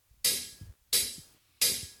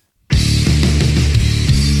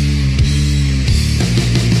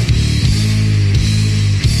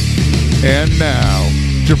And now,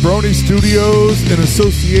 Jabroni Studios, in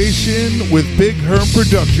association with Big Herm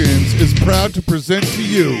Productions, is proud to present to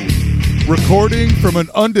you, recording from an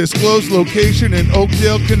undisclosed location in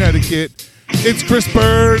Oakdale, Connecticut, it's Chris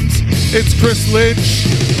Burns, it's Chris Lynch,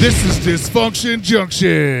 this is Dysfunction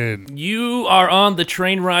Junction. You are on the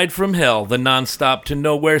train ride from hell. The nonstop to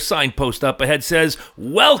nowhere signpost up ahead says,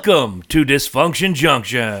 "Welcome to Dysfunction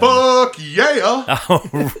Junction." Fuck yeah! All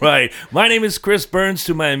right. My name is Chris Burns,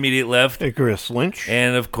 to my immediate left. Hey, Chris Lynch.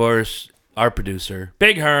 And, of course, our producer,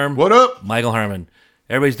 Big Herm. What up? Michael Herman.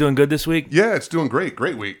 Everybody's doing good this week? Yeah, it's doing great.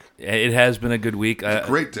 Great week. It has been a good week. It's a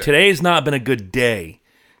great day. Today's not been a good day.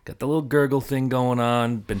 Got the little gurgle thing going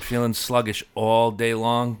on. Been feeling sluggish all day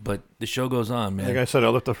long, but the show goes on, man. Like I said, I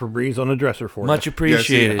left the Febreze on the dresser for Much you.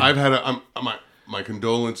 appreciated. Yeah, see, I've had my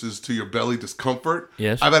condolences to your belly discomfort.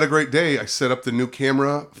 Yes. I've had a great day. I set up the new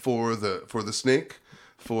camera for the snake.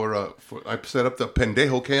 I set up the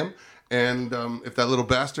pendejo cam, and if that little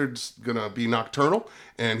bastard's gonna be nocturnal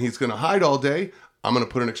and he's gonna hide all day, I'm gonna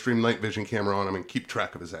put an extreme night vision camera on him and keep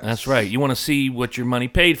track of his ass. That's right. You want to see what your money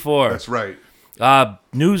paid for. That's right.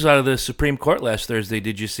 News out of the Supreme Court last Thursday.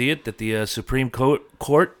 Did you see it? That the Supreme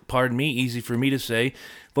Court, pardon me, easy for me to say,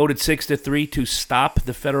 voted 6-3 to stop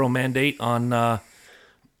the federal mandate on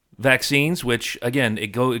vaccines, which, again, it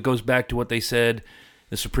goes back to what they said,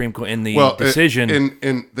 the Supreme Court, in the decision.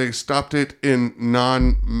 And they stopped it in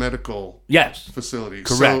non-medical facilities.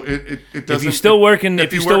 Correct. So it doesn't. If you still work in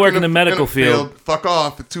the medical field, fuck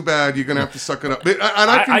off. It's too bad. You're gonna have to suck it up.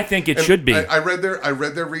 I think it should be. I read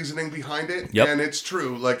their reasoning behind it, Yep. and it's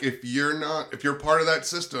true. Like if you're part of that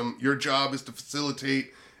system, your job is to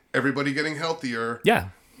facilitate everybody getting healthier. Yeah.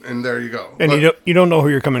 And there you go. And you don't know who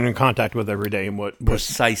you're coming in contact with every day and what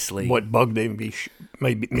Precisely. what bug they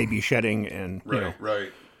may be shedding, and Right.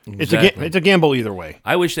 Exactly. It's a gamble either way.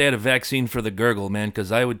 I wish they had a vaccine for the gurgle, man,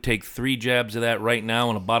 because I would take 3 jabs of that right now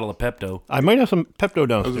and a bottle of Pepto. I might have some Pepto I was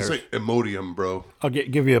downstairs. gonna say Imodium, bro. I'll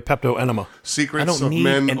give you a Pepto enema. Secrets I don't of need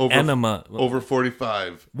men an over enema. over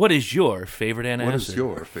 45. What is your favorite antacid? What is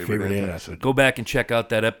your favorite antacid? Go back and check out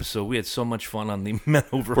that episode. We had so much fun on the men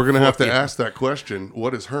over. We're gonna have to 40. ask that question.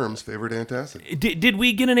 What is Herm's favorite antacid? Did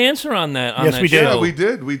we get an answer on that? Yes, we did. Yeah, show? we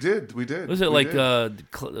did. Was it We like did.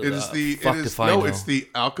 It's the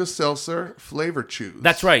Alka-Seltzer flavor chews.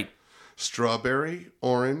 That's right. Strawberry,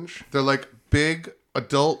 orange. They're like big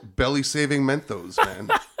adult belly saving Mentos, man.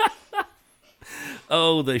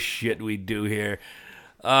 Oh, the shit we do here.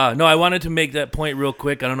 No, I wanted to make that point real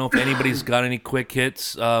quick. I don't know if anybody's got any quick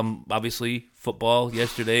hits. Obviously, football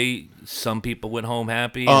yesterday. Some people went home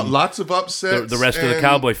happy. Lots of upsets. The rest of the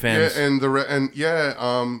Cowboy fans.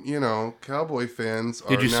 Cowboy fans.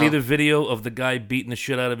 Did you see the video of the guy beating the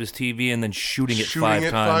shit out of his TV and then shooting it five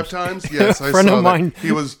times? Yes, I Friend saw of mine. that.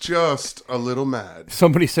 He was just a little mad.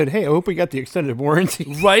 Somebody said, "Hey, I hope we got the extended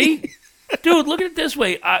warranty." Right? Dude, look at it this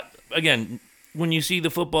way. Again, when you see the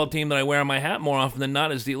football team that I wear on my hat more often than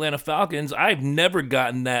not is the Atlanta Falcons, I've never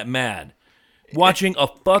gotten that mad watching a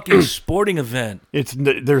fucking sporting event.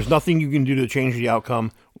 There's nothing you can do to change the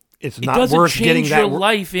outcome. It's It not doesn't worth change getting that your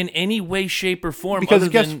life in any way, shape, or form. because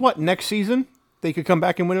other guess than, what? Next season they could come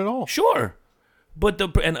back and win it all. Sure. But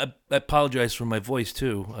I apologize for my voice,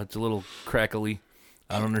 too. It's a little crackly.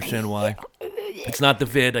 I don't understand why. It's not the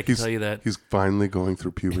vid, I can tell you that. He's finally going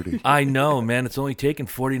through puberty. I know, man. It's only taken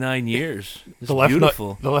 49 years. It's The left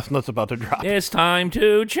beautiful. the left nut's about to drop. It's time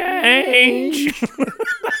to change.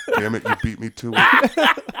 Damn it, you beat me to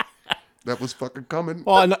it. That was fucking coming.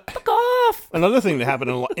 Well, Fuck off. another thing that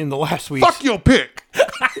happened in the last week. Fuck your pick.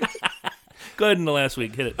 Go ahead in the last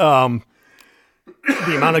week. Hit it. The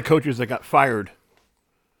amount of coaches that got fired.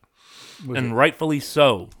 And rightfully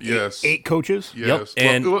so. Yes. 8 coaches. Yes. Yep,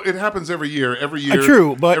 and- well, it happens every year. Every year.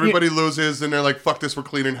 True, but everybody loses and they're like, fuck this, we're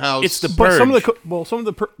cleaning house. It's the But some of purge.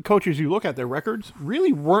 the coaches you look at their records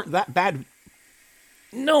really weren't that bad.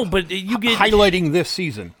 No, but you get Highlighting this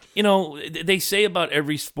season. You know, they say about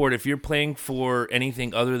every sport, if you're playing for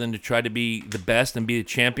anything other than to try to be the best and be the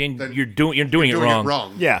champion, Then you're doing it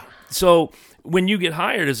wrong. Yeah. So when you get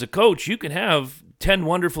hired as a coach, you can have 10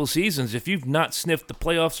 wonderful seasons. If you've not sniffed the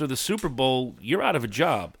playoffs or the Super Bowl, you're out of a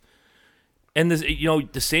job. And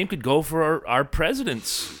the same could go for our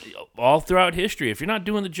presidents all throughout history. If you're not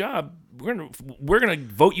doing the job, we're gonna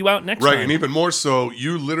vote you out next time. Right, and even more so,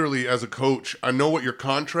 you literally as a coach, I know what your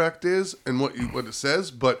contract is and what it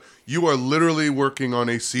says, but you are literally working on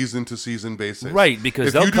a season to season basis. Right,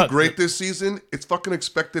 because if you do great this season, it's fucking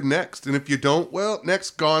expected next, and if you don't, well,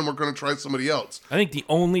 next gone, we're gonna try somebody else. I think the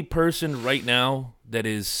only person right now that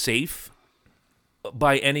is safe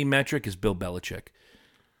by any metric is Bill Belichick.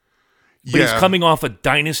 But he's coming off a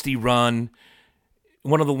dynasty run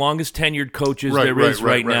one of the longest tenured coaches there is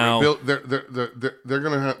right now. Bill, they're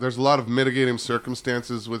gonna have. There's a lot of mitigating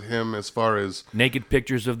circumstances with him as far as naked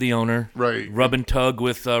pictures of the owner, right? Rub and tug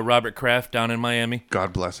with Robert Kraft down in Miami.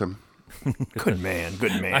 God bless him. Good man.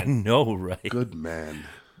 I know, right? Good man.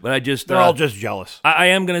 But they're all just jealous. I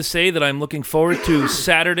am going to say that I'm looking forward to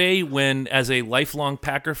Saturday when, as a lifelong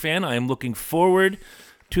Packer fan, I am looking forward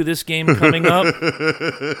to this game coming up.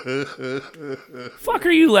 Fuck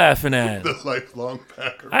are you laughing at? The lifelong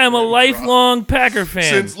Packer I am a lifelong Packer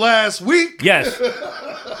fan. Since last week. Yes.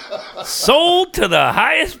 Sold to the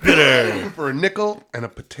highest bidder. For a nickel and a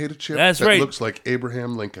potato chip That's that right. looks like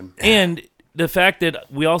Abraham Lincoln. And the fact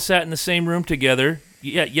that we all sat in the same room together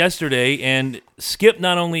yesterday, and Skip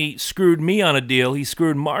not only screwed me on a deal, he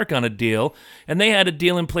screwed Mark on a deal, and they had a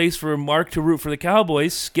deal in place for Mark to root for the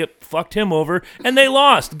Cowboys. Skip fucked him over, and they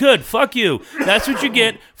lost. Good, fuck you. That's what you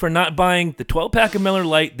get for not buying the 12-pack of Miller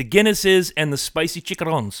Lite, the Guinnesses, and the spicy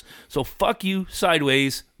chicharrones. So fuck you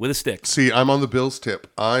sideways with a stick. See, I'm on the Bills tip.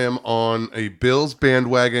 I am on a Bills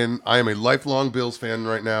bandwagon. I am a lifelong Bills fan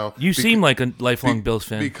right now. You seem like a lifelong Bills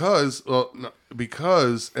fan. Because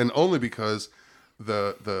and only because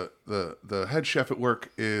the head chef at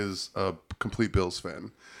work is a complete Bills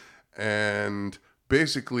fan. And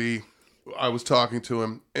basically, I was talking to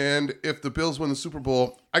him, and if the Bills win the Super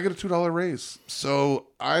Bowl, I get a $2 raise. So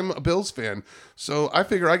I'm a Bills fan. So I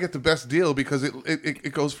figure I get the best deal because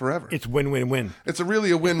it goes forever. It's win-win-win. It's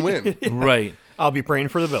really a win-win. Right. I'll be praying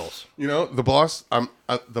for the Bills. You know, the boss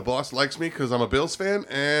likes me because I'm a Bills fan,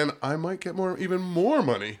 and I might get even more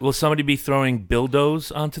money. Will somebody be throwing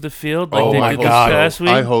dildos onto the field like Oh they my did this God. past week?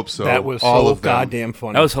 I hope so. That was all so of them. goddamn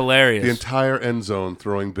funny. That was hilarious. The entire end zone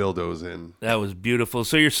throwing dildos in. That was beautiful.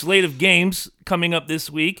 So your slate of games coming up this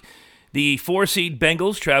week. The 4-seed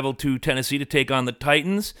Bengals travel to Tennessee to take on the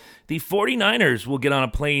Titans. The 49ers will get on a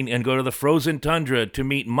plane and go to the frozen tundra to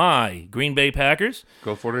meet my Green Bay Packers.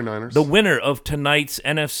 Go 49ers. The winner of tonight's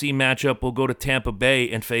NFC matchup will go to Tampa Bay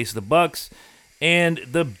and face the Bucks. And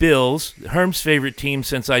the Bills, Herm's favorite team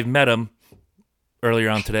since I've met him earlier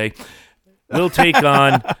on today, will take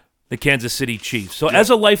on the Kansas City Chiefs. So as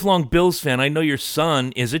a lifelong Bills fan, I know your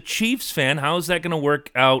son is a Chiefs fan. How is that going to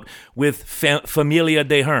work out with Familia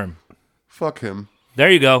de Herm? Fuck him. There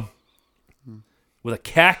you go. With a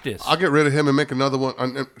cactus. I'll get rid of him and make another one.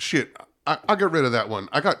 Shit. I'll get rid of that one.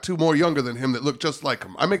 I got two more younger than him that look just like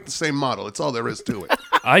him. I make the same model. It's all there is to it.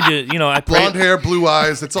 I just, I pray, Blonde hair, blue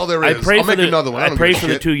eyes. That's all there is. I'll make another one. I don't pray give a for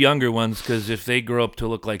the shit. two younger ones because if they grow up to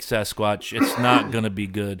look like Sasquatch, it's not going to be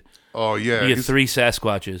good. Oh, yeah. You get 3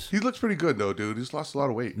 Sasquatches. He looks pretty good, though, dude. He's lost a lot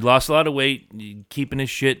of weight. Lost a lot of weight, keeping his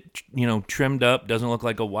shit, trimmed up. Doesn't look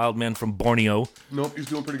like a wild man from Borneo. Nope, he's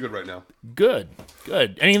doing pretty good right now. Good.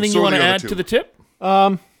 Anything So you want are to the other add two. to the tip?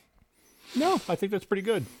 No, I think that's pretty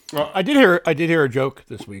good. I did hear a joke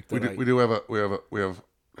this week. That We do have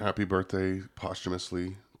happy birthday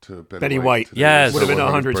posthumously to Betty White. today. Yes. Would have been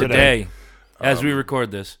 100 birthday. today. Today, as we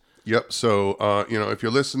record this. Yep. So, if you're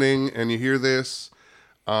listening and you hear this,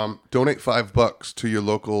 donate $5 to your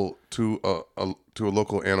local to a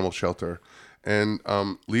local animal shelter, and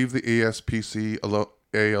leave the ESPC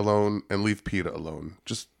alone and leave PETA alone.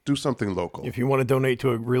 Just do something local. If you want to donate to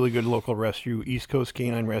a really good local rescue, East Coast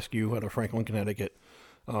Canine Rescue out of Franklin, Connecticut,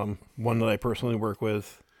 one that I personally work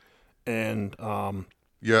with, and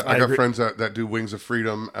Yeah, I got agree. friends that do Wings of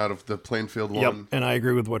Freedom out of the Plainfield one. Yep, and I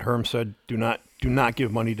agree with what Herm said. Do not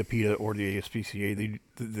give money to PETA or the ASPCA.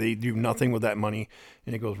 They do nothing with that money,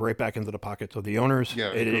 and it goes right back into the pockets of the owners.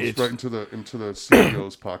 Yeah, it's right into the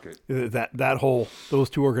CEO's pocket. those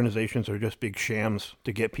two organizations are just big shams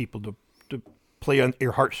to get people to play on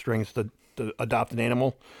your heartstrings to adopt an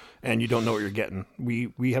animal, and you don't know what you're getting.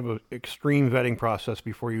 We have an extreme vetting process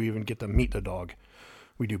before you even get to meet the dog.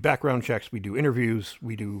 We do background checks, we do interviews,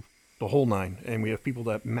 we do the whole nine, and we have people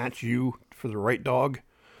that match you for the right dog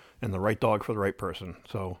and the right dog for the right person.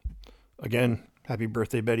 So, again, happy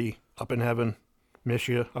birthday, Betty, up in heaven. Miss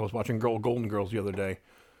you. I was watching Golden Girls the other day.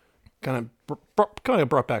 Kind of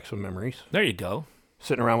brought back some memories. There you go.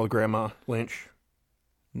 Sitting around with Grandma Lynch.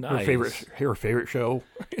 Nice. Her favorite show.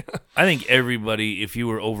 I think everybody, if you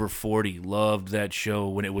were over 40, loved that show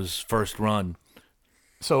when it was first run.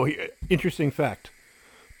 So, interesting fact.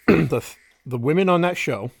 The women on that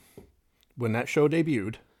show, when that show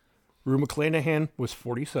debuted, Rue McClanahan was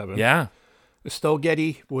 47. Yeah. Estelle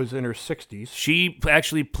Getty was in her 60s. She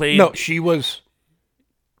actually played... No, she was...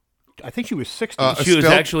 I think she was 60. She was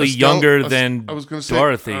actually younger than I was going to say,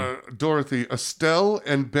 Dorothy. Dorothy. Estelle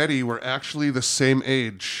and Betty were actually the same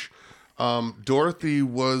age. Dorothy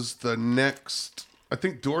was the next... I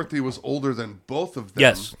think Dorothy was older than both of them.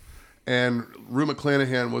 Yes. and Rue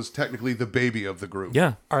McClanahan was technically the baby of the group.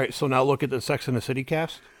 Yeah. All right, so now look at the Sex and the City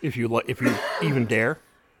cast. If you even dare,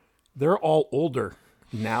 they're all older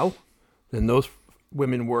now than those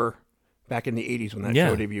women were back in the 80s when that Yeah.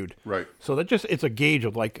 show debuted. Right. So it's a gauge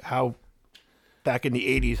of like how back in the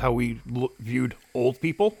 80s how we viewed old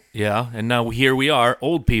people. Yeah. And now here we are,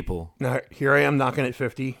 old people. Now here I am knocking at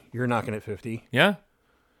 50. You're knocking at 50. Yeah.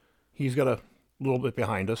 He's got a little bit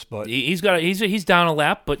behind us, but He's down a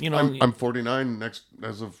lap, but I'm 49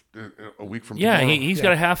 as of a week from yeah, tomorrow. he's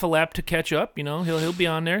got a half a lap to catch up. He'll be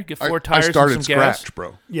on there, get I 4 tires started and some scratch, gas.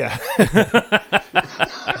 bro. yeah.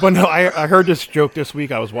 But no, I heard this joke this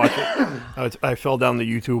week. I was watching. I fell down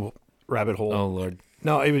the YouTube rabbit hole. Oh Lord.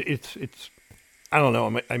 No, it's. I don't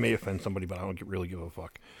know. I may offend somebody, but I don't really give a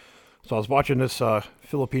fuck. So I was watching this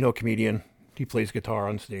Filipino comedian. He plays guitar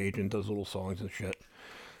on stage and does little songs and shit.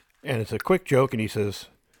 And it's a quick joke, and he says,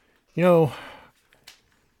 I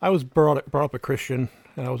was brought up a Christian,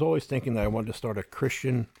 and I was always thinking that I wanted to start a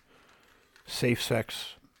Christian safe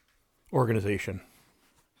sex organization.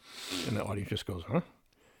 And the audience just goes, huh?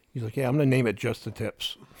 He's like, yeah, I'm going to name it Just the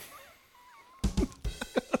Tips.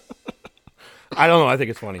 I don't know. I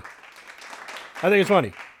think it's funny.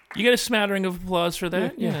 You get a smattering of applause for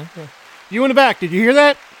that? Yeah. You in the back, did you hear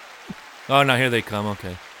that? Oh, now here they come.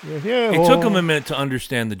 Okay. Yeah. It took him a minute to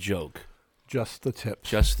understand the joke. Just the tips.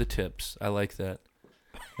 Just the tips. I like that.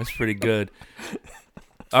 That's pretty good.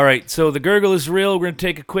 All right, so the gurgle is real. We're going to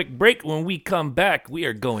take a quick break. When we come back, we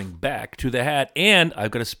are going back to the hat, and I've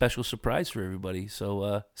got a special surprise for everybody.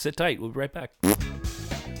 So sit tight. We'll be right back.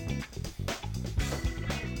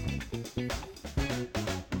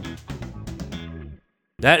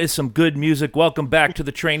 That is some good music. Welcome back to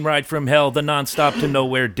the train ride from hell, the nonstop to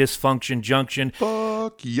nowhere dysfunction junction.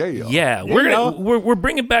 Fuck yeah. Yeah, we're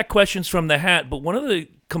bringing back questions from the hat, but one of the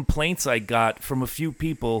complaints I got from a few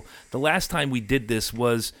people the last time we did this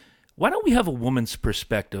was, why don't we have a woman's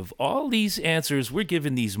perspective? All these answers, we're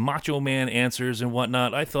giving these macho man answers and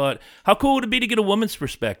whatnot. I thought, how cool would it be to get a woman's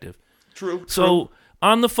perspective? True. So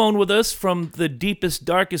on the phone with us from the deepest,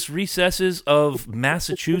 darkest recesses of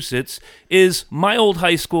Massachusetts is my old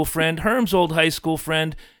high school friend, Herm's old high school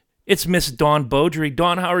friend. It's Miss Dawn Beaudry.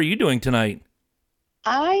 Dawn, how are you doing tonight?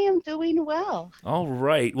 I am doing well. All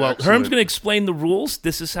right. Well, Excellent. Herm's going to explain the rules.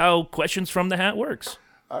 This is how Questions from the Hat works.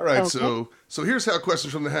 All right, Okay. so here's how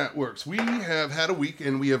Questions from the Hat works. We have had a week,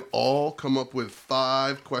 and we have all come up with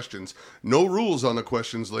 5 questions. No rules on the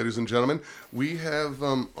questions, ladies and gentlemen. We have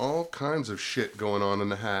all kinds of shit going on in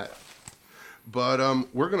the hat. But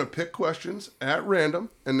we're going to pick questions at random,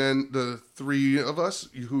 and then the 3 of us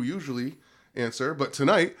who usually answer. But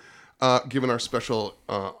tonight, given our special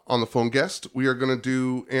on-the-phone guest, we are going to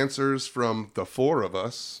do answers from the 4 of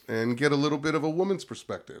us and get a little bit of a woman's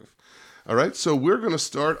perspective. All right, so we're going to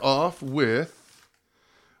start off with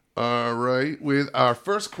our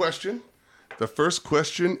first question. The first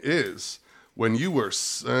question is, when you were,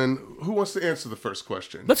 and who wants to answer the first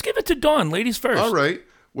question? Let's give it to Dawn. Ladies first. All right,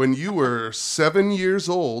 when you were 7 years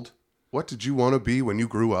old, what did you want to be when you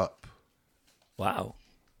grew up? Wow.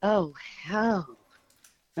 Oh, hell.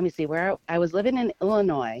 Let me see. Where I was living in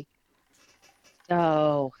Illinois.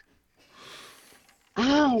 So,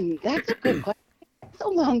 that's a good question. It's a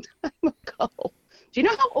long time ago. Do you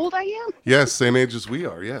know how old I am? Yes, same age as we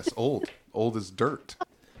are. Yes, old. Old as dirt.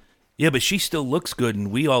 Yeah, but she still looks good, and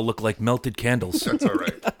we all look like melted candles. That's all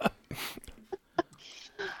right.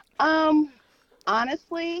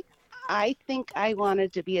 Honestly, I think I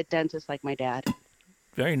wanted to be a dentist like my dad.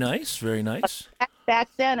 Very nice. Very nice. Back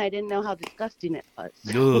then, I didn't know how disgusting it was.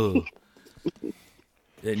 Ugh.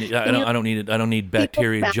 I don't need it. I don't need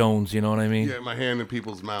Bacteria Jones. You know what I mean? Yeah, my hand in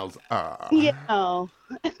people's mouths. You know.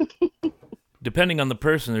 Depending on the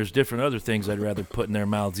person, there's different other things I'd rather put in their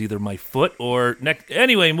mouths, either my foot or neck.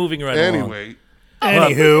 Anyway, moving right along. Anyway,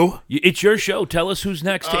 Anywho, It's your show. Tell us who's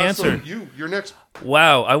next to answer. So you're next.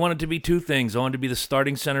 Wow, I wanted to be 2 things. I wanted to be the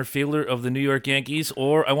starting center fielder of the New York Yankees,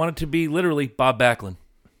 or I wanted to be literally Bob Backlund.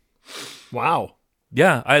 wow.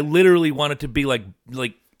 Yeah, I literally wanted to be like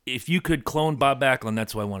if you could clone Bob Backlund,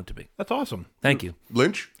 that's who I wanted to be. That's awesome. Thank you.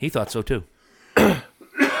 Lynch? He thought so too. I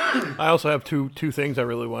also have two things I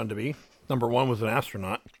really wanted to be. Number 1 was an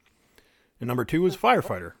astronaut, and number 2 was a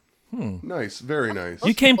firefighter. Nice. Very nice.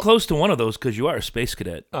 You came close to one of those because you are a space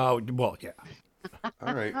cadet. Well, yeah.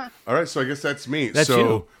 All right. So I guess that's me. That's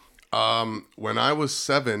so, when I was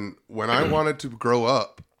 7, when I wanted to grow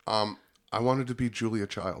up, I wanted to be Julia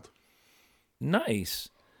Child. Nice.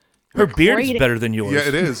 Her beard is better than yours. Yeah,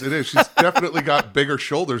 it is. It is. She's definitely got bigger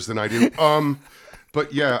shoulders than I do.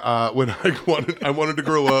 But yeah, when I wanted to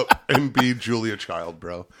grow up and be Julia Child,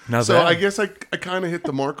 bro. Now so that- I guess I kind of hit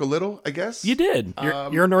the mark a little. I guess You did.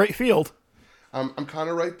 You're in the right field. I'm kind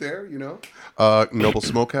of right there, you know. Noble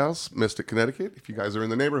Smokehouse, Mystic, Connecticut. If you guys are in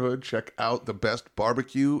the neighborhood, check out the best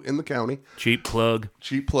barbecue in the county. Cheap plug.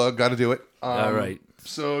 Cheap plug, got to do it. All right.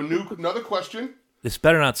 So another question. This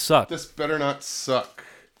better not suck. This better not suck.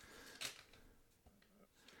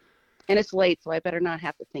 And it's late, so I better not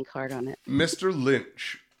have to think hard on it. Mr.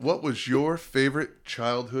 Lynch, what was your favorite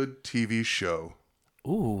childhood TV show?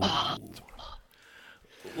 Ooh.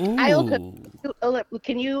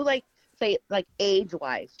 Can you like say like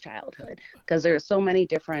age-wise childhood? Because there's so many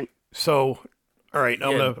different. So, all right,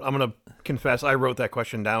 Yeah. I'm gonna confess. I wrote that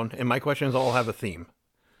question down, and my questions all have a theme.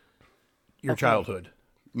 Your childhood.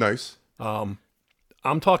 Nice.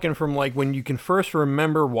 I'm talking from like when you can first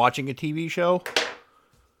remember watching a TV show,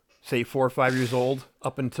 say 4 or 5 years old,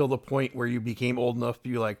 up until the point where you became old enough to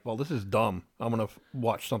be like, well, this is dumb. I'm gonna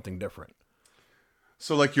watch something different.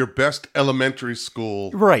 So like your best elementary school.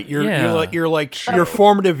 Right. You're like your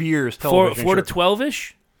formative years. Television 4 to show.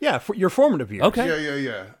 12-ish? Yeah, for your formative years. Okay.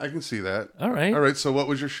 Yeah. I can see that. All right. All right. So what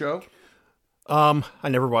was your show? I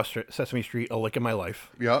never watched Sesame Street a lick in my life.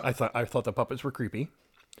 Yeah. I thought the puppets were creepy.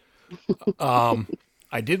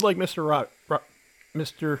 I did like Mr.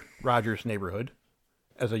 Rogers' Neighborhood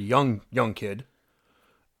as a young kid.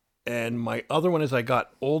 And my other one as I got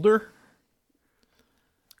older,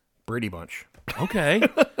 Brady Bunch. Okay.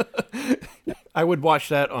 I would watch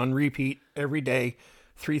that on repeat every day,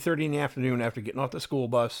 3:30 in the afternoon after getting off the school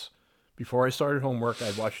bus. Before I started homework,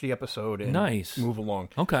 I'd watch the episode and Nice. move along.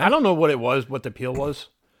 Okay. I don't know what it was, what the appeal was.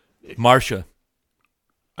 Marsha.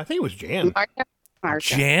 I think it was Jan. Marsha.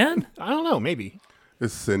 Jan? I don't know, maybe.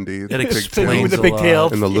 It's Cindy. That The big explains tail with the a big lot. tail.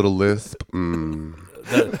 and the little lisp.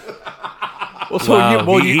 Well, so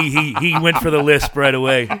Wow, he went for the lisp right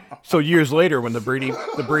away. So years later, when the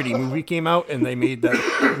Brady movie came out, and they made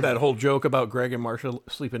that whole joke about Greg and Marsha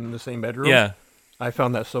sleeping in the same bedroom, Yeah. I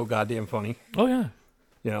found that so goddamn funny. Oh yeah.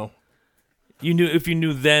 You know, You knew if you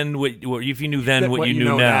knew then what you knew then what you knew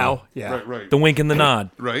know now. Yeah, Right. The wink and the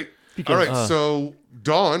nod. Right. Because- All right. So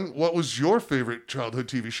Dawn, what was your favorite childhood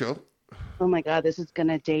TV show? Oh my God, this is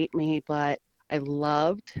gonna date me, but I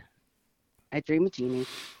loved I Dream of Jeannie.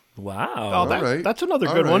 Wow. Oh, All right. that's another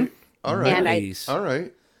All good right. one. All right. And Nice. All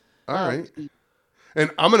right. All right. loved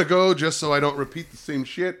And I'm gonna go just so I don't repeat the same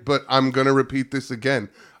shit, but I'm gonna repeat this again.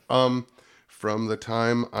 From the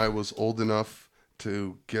time I was old enough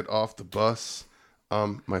to get off the bus,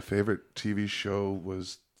 my favorite TV show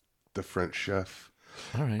was The French Chef.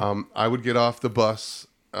 All right. I would get off the bus.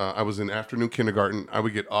 I was in afternoon kindergarten. I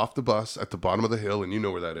would get off the bus at the bottom of the hill, and you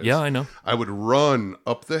know where that is. Yeah, I know. I would run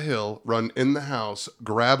up the hill, run in the house,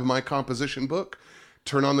 grab my composition book,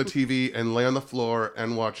 turn on the TV, and lay on the floor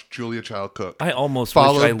and watch Julia Child cook. I almost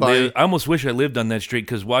Followed wish I lived on that street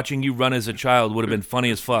because watching you run as a child would have been funny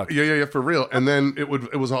as fuck. Yeah, for real. And then it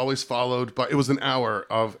was always followed by, it was an hour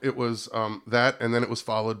of, it was that, and then it was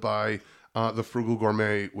followed by The Frugal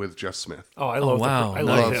Gourmet with Jeff Smith. Oh, I love wow. I Nice.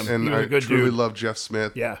 love him. And He was I a good truly dude. love Jeff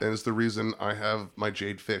Smith. Yeah. And it's the reason I have my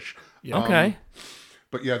jade fish. Yeah. Okay.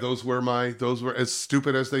 But yeah, those were as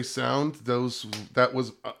stupid as they sound. That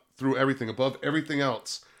was through everything, above everything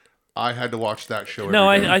else. I had to watch that show. No,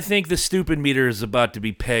 every day. I think the stupid meter is about to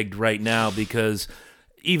be pegged right now because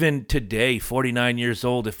even today, 49 years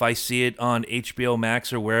old, if I see it on HBO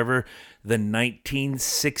Max or wherever, the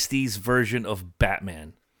 1960s version of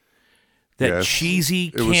Batman. That Yes. cheesy,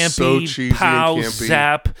 It was campy, so cheesy and pow, campy.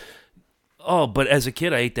 zap. Oh, but as a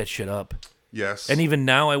kid, I ate that shit up. Yes. And even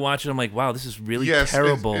now I watch it, I'm like, wow, this is really yes,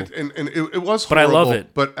 terrible. It was horrible. But I love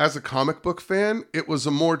it. But as a comic book fan, it was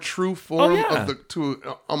a more true form yeah.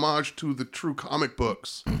 of homage to the true comic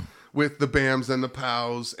books, with the Bams and the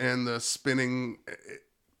Pows and the spinning.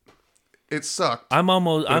 It sucked. I'm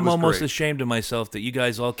almost great. ashamed of myself that you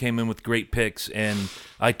guys all came in with great picks and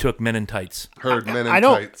I took Men in Tights. Heard Men in I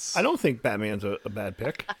don't. Tights. I don't think Batman's a bad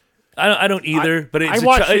pick. I don't either, but I it's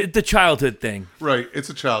watched it- the childhood thing. Right, it's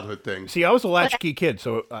a childhood thing. See, I was a latchkey kid,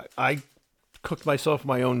 so I cooked myself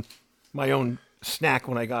my own snack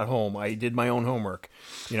when I got home. I did my own homework,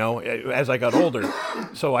 as I got older.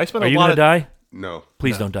 So I spent Are a you lot gonna of die? No,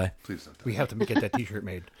 Please don't die. please don't. We have to get that T-shirt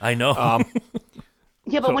made. I know.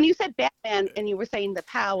 Yeah, but So- when you said Batman and you were saying the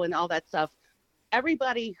POW and all that stuff,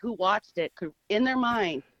 everybody who watched it could, in their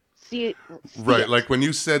mind, see it. Right, like when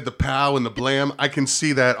you said the pow and the blam, I can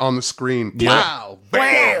see that on the screen. Pow,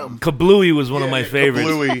 bam, Kablooey was one of my favorites.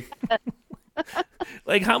 Kablooey.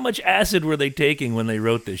 Like, how much acid were they taking when they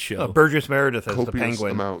wrote this show? Burgess Meredith as the Copious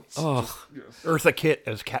Penguin. amounts. Oh, Eartha Kitt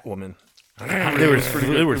as Catwoman. There were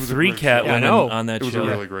It was a three great cat show. Yeah, I women know. on that It was show. a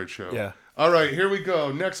really great show. Yeah. All right, here we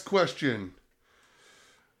go. Next question.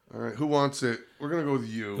 All right, who wants it? We're going to go with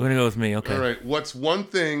you. We're gonna go with me. Okay. All right, what's one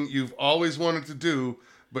thing you've always wanted to do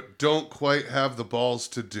but don't quite have the balls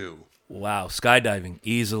to do? Wow, skydiving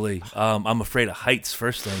easily. I'm afraid of heights.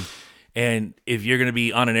 First thing, and if you're gonna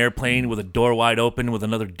be on an airplane with a door wide open with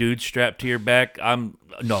another dude strapped to your back,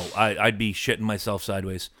 I'd be shitting myself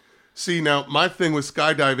sideways. See, now my thing with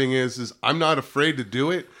skydiving is I'm not afraid to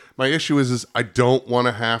do it. My issue is I don't want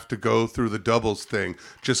to have to go through the doubles thing.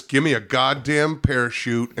 Just give me a goddamn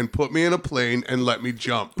parachute and put me in a plane and let me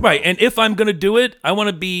jump. Right, and if I'm gonna do it, I want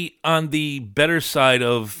to be on the better side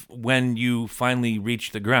of when you finally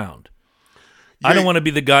reach the ground. I don't want to be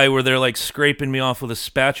the guy where they're like scraping me off with a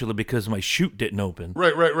spatula because my chute didn't open.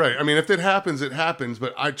 Right. I mean, if it happens, it happens.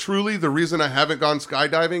 But the reason I haven't gone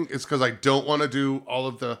skydiving is because I don't want to do all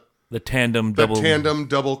of the tandem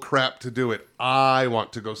double crap to do it. I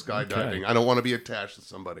want to go skydiving. Okay. I don't want to be attached to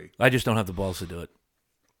somebody. I just don't have the balls to do it.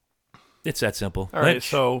 It's that simple. All right, Lynch?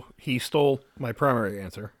 so he stole my primary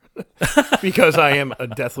answer because I am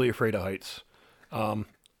deathly afraid of heights.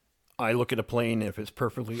 I look at a plane, if it's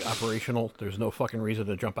perfectly operational, there's no fucking reason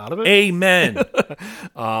to jump out of it. Amen.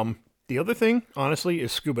 The other thing, honestly,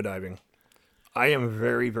 is scuba diving. I am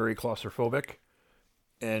very, very claustrophobic,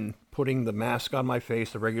 and putting the mask on my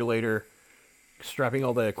face, the regulator, strapping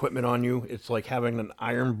all the equipment on you, it's like having an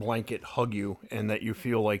iron blanket hug you, and that you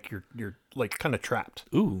feel like you're like kind of trapped.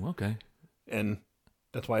 Ooh, okay. And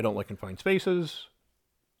that's why I don't like confined spaces.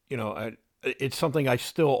 You know, it's something I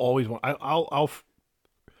still always want. I'll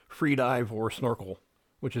free dive or snorkel,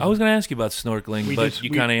 which is I was going to ask you about snorkeling, but you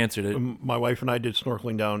kind of answered it. My wife and I did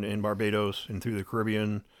snorkeling down in Barbados and through the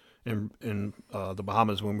Caribbean and the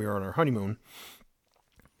Bahamas when we were on our honeymoon.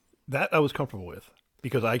 That I was comfortable with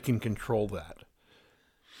because I can control that.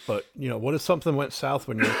 But, you know, what if something went south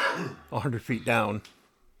when you're 100 feet down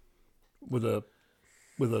with a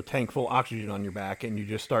tank full of oxygen on your back and you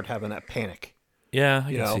just start having that panic? Yeah,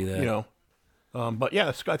 I can see that. You know. But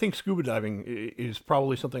yeah, I think scuba diving is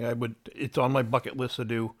probably something it's on my bucket list to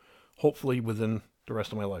do, hopefully within the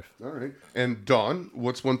rest of my life. All right. And Dawn,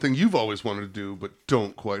 what's one thing you've always wanted to do but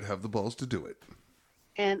don't quite have the balls to do it?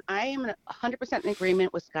 And I am 100% in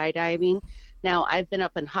agreement with skydiving. Now, I've been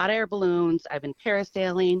up in hot air balloons. I've been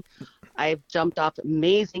parasailing. I've jumped off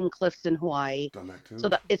amazing cliffs in Hawaii. Done that too. So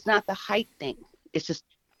it's not the height thing. It's just,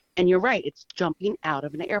 and you're right, it's jumping out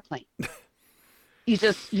of an airplane.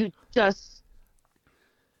 It's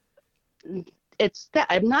that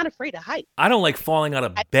I'm not afraid of height. I don't like falling out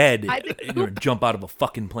of bed I've or jump out of a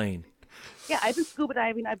fucking plane. Yeah, I've been scuba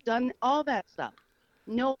diving. I've done all that stuff.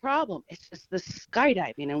 No problem. It's just the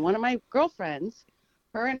skydiving. And one of my girlfriends,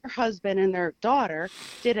 her and her husband and their daughter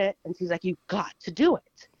did it. And she's like, you've got to do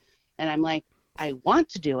it. And I'm like, I want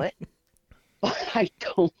to do it, but I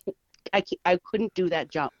couldn't do that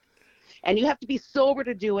jump. And you have to be sober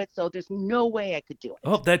to do it. So there's no way I could do it.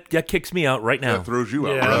 Oh, that kicks me out right now. That throws you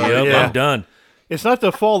out. Yeah. Right? Yep, Yeah. I'm done. It's not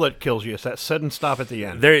the fall that kills you. It's that sudden stop at the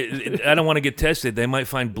end. I don't want to get tested. They might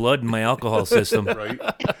find blood in my alcohol system. Right.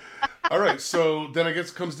 All right. So then I guess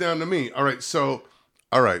it comes down to me. All right. So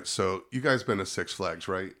you guys been to Six Flags,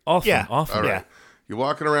 right? Often, Yeah. often. All right. Yeah. You're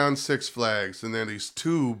walking around Six Flags, and there are these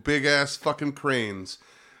two big ass fucking cranes,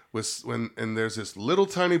 and there's this little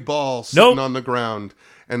tiny ball sitting on the ground,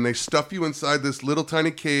 and they stuff you inside this little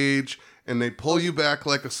tiny cage, and they pull you back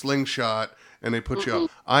like a slingshot, and they put you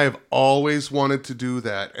up. I have always wanted to do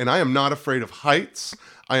that, and I am not afraid of heights.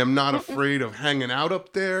 I am not afraid of hanging out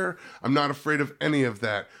up there. I'm not afraid of any of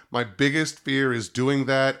that. My biggest fear is doing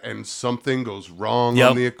that and something goes wrong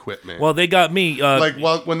on the equipment. Well, they got me.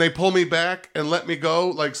 When they pull me back and let me go,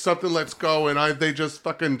 like something lets go and they just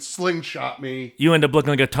fucking slingshot me. You end up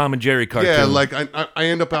looking like a Tom and Jerry cartoon. Yeah, like I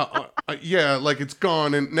end up out. Like it's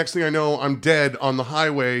gone, and next thing I know, I'm dead on the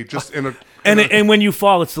highway, just in a. And when you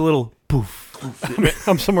fall, it's a little poof.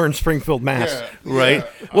 I'm somewhere in Springfield, Mass. Yeah, Right.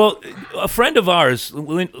 yeah. Well, a friend of ours,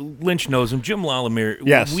 Lynch knows him, Jim Lalamere.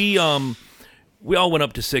 Yes. We all went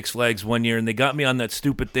up to Six Flags one year, and they got me on that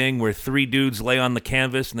stupid thing where three dudes lay on the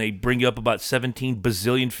canvas, and they bring you up about 17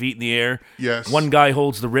 bazillion feet in the air. Yes. One guy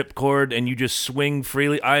holds the ripcord, and you just swing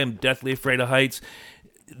freely. I am deathly afraid of heights.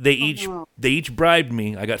 They each bribed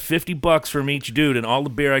me. I got $50 from each dude, and all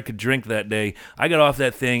the beer I could drink that day. I got off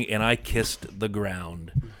that thing, and I kissed the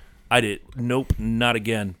ground. I did. Nope, not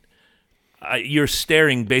again. You're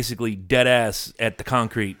staring basically dead ass at the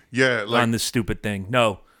concrete. Yeah, like on this stupid thing.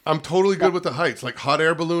 No. I'm totally good with the heights, like hot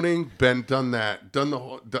air ballooning. Done that. Done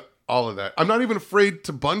all of that. I'm not even afraid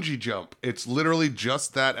to bungee jump. It's literally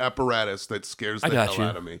just that apparatus that scares the hell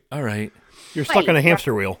out of me. All right. You're stuck in a Right.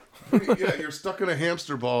 hamster wheel. Yeah, you're stuck in a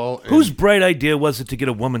hamster ball. And Whose bright idea was it to get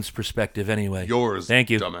a woman's perspective anyway? yours? Thank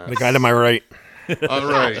you. dumbass. The guy to my right. All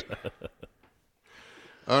right.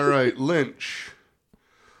 All right, Lynch.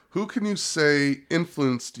 Who can you say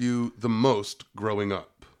influenced you the most growing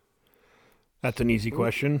up? That's an easy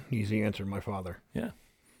question. Easy answer. My father. Yeah.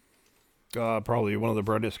 Probably one of the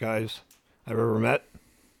brightest guys I've ever met.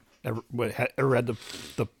 Ever had the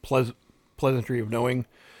pleasantry of knowing.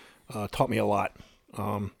 Taught me a lot.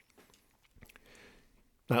 Not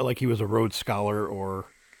like he was a Rhodes Scholar or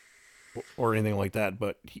anything like that,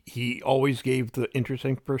 but he always gave the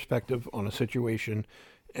interesting perspective on a situation.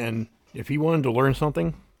 And if he wanted to learn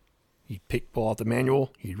something, he'd pull out the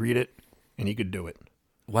manual, he'd read it, and he could do it.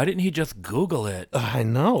 Why didn't he just Google it? I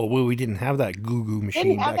know. Well, we didn't have that goo machine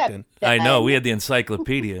Didn't have back that then. I know. We had the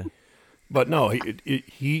encyclopedia. But no,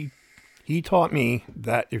 he taught me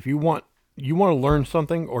that if you want to learn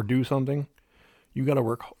something or do something, you got to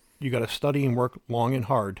work. You got to study and work long and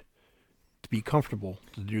hard to be comfortable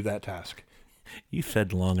to do that task. You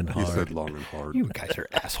said long and He hard. said long and hard. You guys are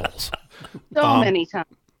assholes. So many times.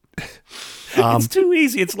 It's too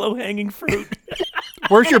easy. It's low hanging fruit.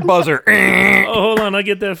 Where's your buzzer? Oh, hold on. I'll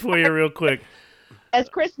get that for you real quick. As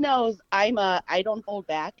Chris knows, I don't hold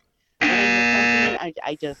back. When I do something,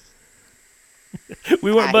 I just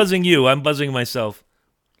We weren't buzzing you. I'm buzzing myself.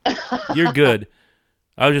 You're good.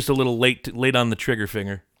 I was just a little late on the trigger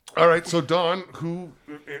finger. All right, so Dawn,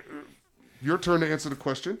 your turn to answer the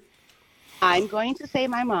question. I'm going to say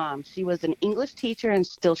my mom. She was an English teacher and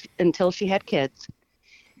until she had kids.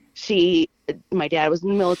 My dad was in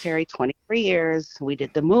the military 23 years. We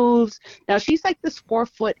did the moves. Now she's like this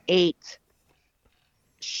 4'8",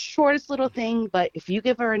 shortest little thing, but if you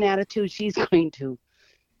give her an attitude, she's going to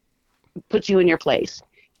put you in your place.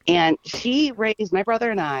 And she raised my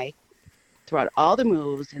brother and I throughout all the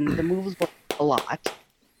moves, and the moves were a lot.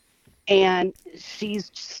 And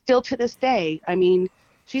she's still to this day. I mean,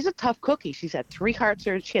 she's a tough cookie. She had 3 heart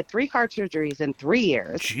surgeries in 3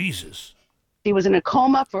 years. Jesus. She was in a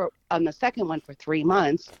coma on the second one for 3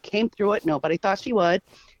 months. Came through it. Nobody thought she would.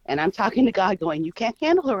 And I'm talking to God, going, "You can't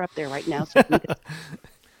handle her up there right now,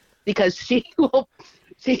 because you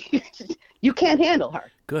can't handle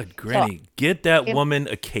her." Good granny. Get that woman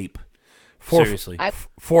a cape. Four- Seriously.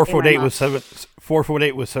 4'8" my with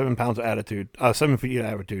 4'8" with 7 pounds of attitude. 7 feet of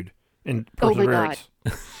attitude and Oh my God.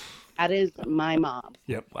 perseverance. That is my mom.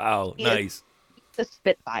 Yep. Wow. Yes. Nice. The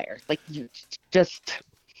Spitfire, like you just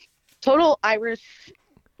total Irish.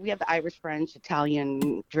 We have the Irish, French,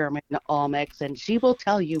 Italian, German, all mix, and she will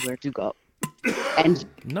tell you where to go. And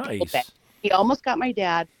Nice. he almost got my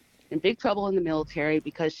dad in big trouble in the military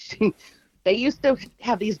because they used to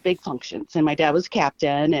have these big functions, and my dad was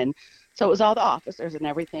captain, and so it was all the officers and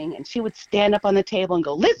everything. And she would stand up on the table and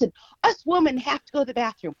go, "Listen, us women have to go to the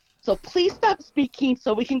bathroom, so please stop speaking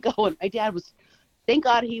so we can go." And my dad was, thank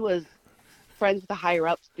God he was friends with the higher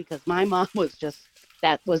ups, because my mom was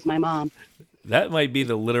that was my mom. That might be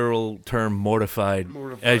the literal term mortified,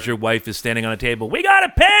 as your wife is standing on a table. We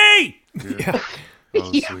gotta pay! Yeah.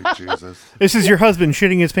 Oh, sweet Jesus. This is your husband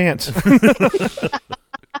shitting his pants.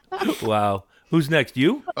 Wow. Who's next?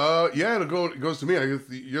 You? Yeah, it goes to me. I guess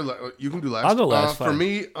you can do last. I'll go last, For fine.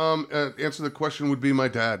 me, answer the question would be my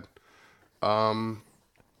dad.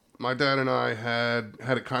 My dad and I had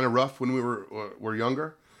it kind of rough when we were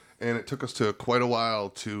younger, and it took us to quite a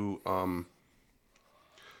while to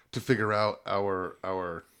figure out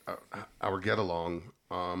our get along.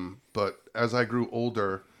 But as I grew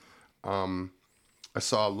older, I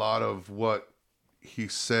saw a lot of what he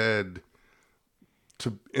said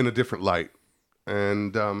in a different light.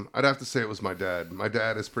 And I'd have to say it was my dad. My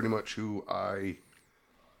dad is pretty much who I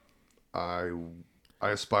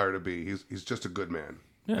aspire to be. He's just a good man,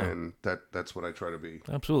 and that's what I try to be.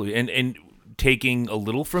 Absolutely. And taking a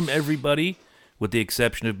little from everybody, with the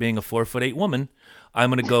exception of being a 4'8" woman, I'm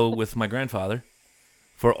going to go with my grandfather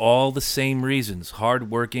for all the same reasons.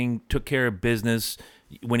 Hardworking, took care of business.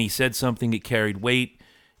 When he said something, it carried weight,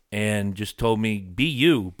 and just told me, be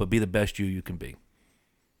you, but be the best you can be.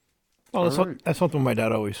 Well, that's, All right. that's something my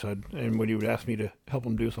dad always said. And when he would ask me to help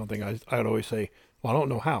him do something, I'd always say, "Well, I don't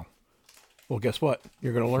know how." Well, guess what?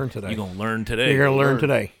 You're going to learn today. You're going to learn today. You're going to learn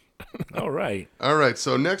today. All right. All right,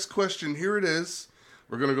 so next question, here it is.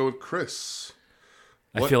 We're going to go with Chris.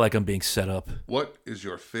 I feel like I'm being set up. What is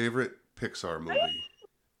your favorite Pixar movie?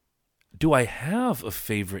 Do I have a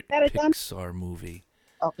favorite That is done. Pixar movie?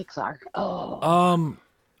 Oh, Pixar. Oh,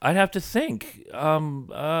 I'd have to think.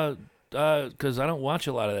 Because I don't watch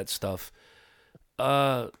a lot of that stuff.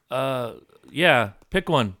 Yeah, pick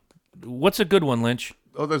one. What's a good one, Lynch?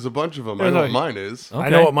 Oh, there's a bunch of them. I There's know a- what mine is. Okay. I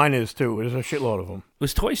know what mine is too. There's a shitload of them.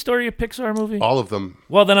 Was Toy Story a Pixar movie? All of them.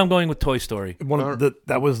 Well, then I'm going with Toy Story.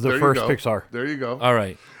 That was the There you first go. Pixar. There you go. All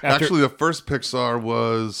right. Actually, the first Pixar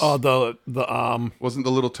was Oh, the wasn't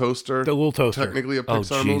the Little Toaster. Little toaster, Technically a Oh,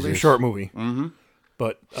 Pixar Jesus. movie. short movie. Mm-hmm.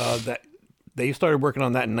 But that they started working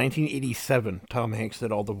on that in 1987. Tom Hanks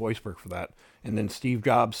did all the voice work for that, and then Steve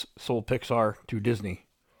Jobs sold Pixar to Disney,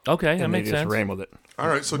 Okay, that and they makes just sense. ran with it. All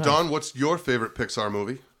right, so Don, what's your favorite Pixar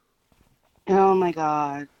movie? Oh my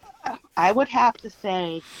God. I would have to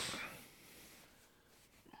say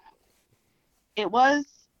it was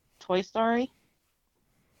Toy Story.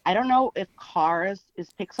 I don't know if Cars is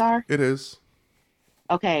Pixar. It is.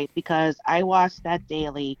 Okay, because I watch that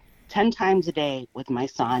daily 10 times a day with my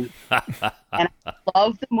son. And I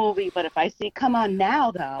love the movie, but if I see it come on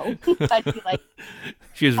now, though, I'd be like,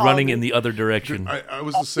 She was running in the other direction. I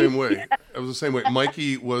was the same way. I was the same way.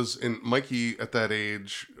 Mikey at that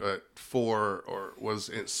age, 4, or was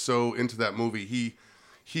so into that movie.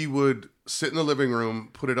 He would sit in the living room,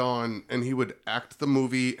 put it on, and he would act the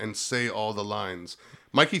movie and say all the lines.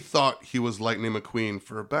 Mikey thought he was Lightning McQueen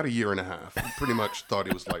for about a year and a half. He pretty much thought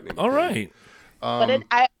he was Lightning McQueen. All right. but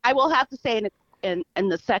I will have to say, and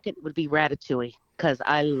the second would be Ratatouille, because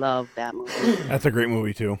I love that movie. That's a great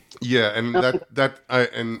movie too. Yeah, and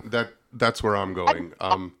that's where I'm going.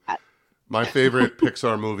 My favorite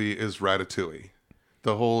Pixar movie is Ratatouille.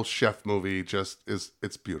 The whole chef movie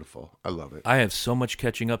it's beautiful. I love it. I have so much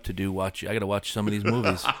catching up to do. I got to watch some of these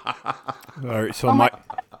movies. All right, so Oh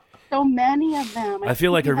so many of them. I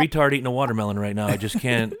feel like a retard eating a watermelon right now. I just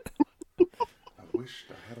can't. I wish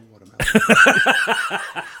I had a watermelon.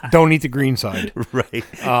 don't eat the green side. Right.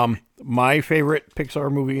 My favorite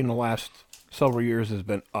Pixar movie in the last several years has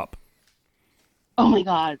been Up. Oh my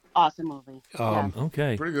God, awesome movie.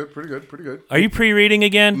 Okay. Pretty good. Are you pre-reading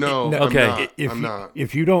again? No, Okay. I'm not.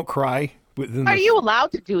 If you don't cry within Are you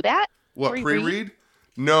allowed to do that? What, pre-read?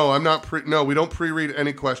 No, I'm not No, we don't pre-read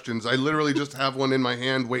any questions. I literally just have one in my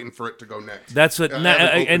hand waiting for it to go next. That's what. I haven't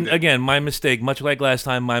opened And it. again, my mistake. Much like last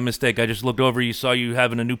time, my mistake. I just looked over. You saw you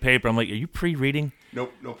having a new paper. I'm like, are you pre-reading?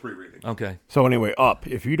 Nope, no pre-reading. Okay. So anyway, Up.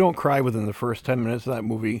 If you don't cry within the first 10 minutes of that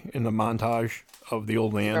movie in the montage of the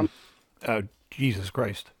old man, Jesus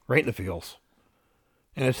Christ, right in the feels.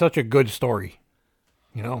 And it's such a good story,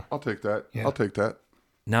 you know. I'll take that. Yeah. I'll take that.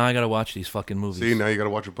 Now I got to watch these fucking movies. See, now you got to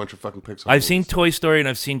watch a bunch of fucking Pixar. I've seen movies. Toy Story and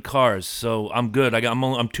I've seen Cars, so I'm good.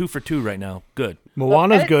 I'm 2 for 2 right now. Good.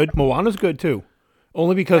 Moana's good. Moana's good too,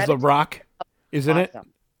 only because The Rock is in it,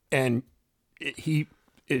 Awesome. and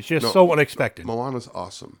it's just so unexpected. Moana's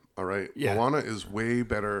awesome. All right. Yeah. Moana is way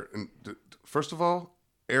better. And first of all,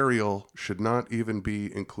 Ariel should not even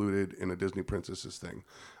be included in a Disney princesses thing.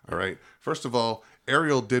 All right. First of all,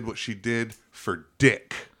 Ariel did what she did for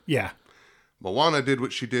dick. Yeah. Moana did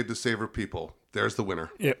what she did to save her people. There's the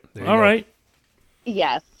winner. Yep. there you All go. right.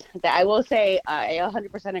 Yes, I will say I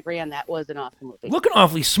 100% agree on that. Was an awesome movie. Looking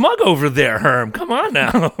awfully smug over there, Herm. Come on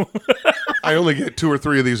now. I only get 2 or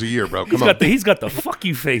 3 of these a year, bro. Come on. He's got the fuck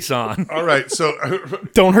you face on. All right. So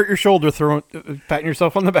Don't hurt your shoulder patting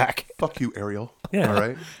yourself on the back. fuck you, Ariel. Yeah. All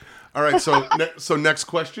right. All right. So next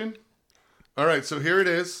question. All right. So here it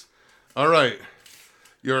is. All right.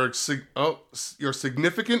 Your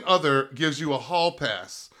significant other gives you a hall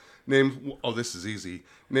pass. This is easy.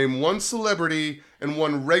 Name one celebrity and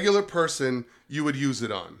one regular person you would use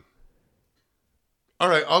it on. All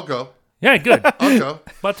right, I'll go. Yeah, good. I'll go.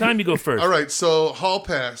 About time you go first. All right, so hall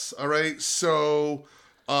pass. All right, so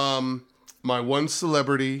my one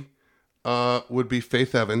celebrity would be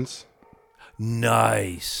Faith Evans.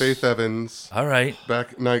 Nice. Faith Evans. All right.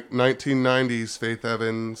 Back 1990s, Faith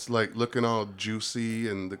Evans, like looking all juicy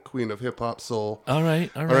and the queen of hip hop soul. All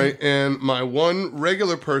right. All right, and my one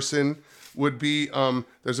regular person would be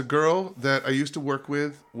there's a girl that I used to work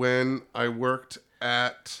with when I worked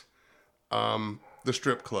at the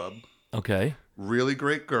strip club. Okay. Really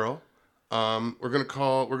great girl. We're gonna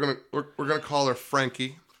call her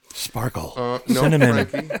Frankie. Sparkle. No, Cinnamon.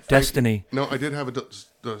 Frankie. Destiny. No, I did have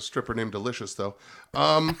the stripper named Delicious though.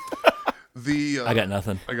 I got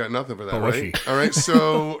nothing. I got nothing for that, was right? she? All right.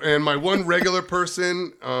 So, and my one regular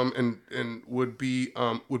person, and would be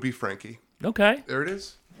Frankie. Okay. There it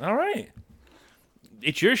is. All right.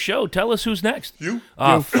 It's your show. Tell us who's next. You.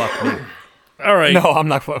 Oh, fuck me. All right. No, I'm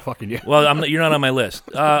not fucking you. Well, you're not on my list.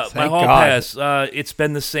 My hall God. pass, it's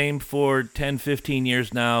been the same for 10, 15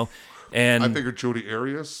 years now. And I figured Jodi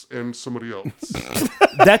Arias and somebody else.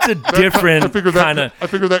 that's a different kind of... I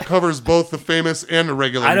figure that covers both the famous and the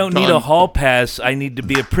regular. I don't need a hall pass. I need to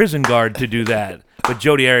be a prison guard to do that. But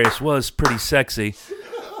Jodi Arias was pretty sexy.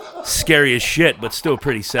 Scary as shit, but still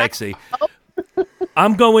pretty sexy.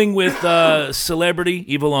 I'm going with celebrity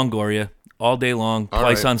Eva Longoria all day long,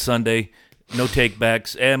 twice right. on Sunday, no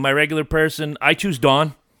takebacks. And my regular person, I choose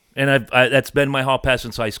Dawn, and that's been my hall pass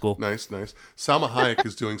since high school. Nice. Salma Hayek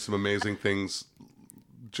is doing some amazing things,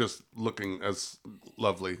 just looking as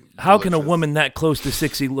lovely. How can a delicious. woman that close to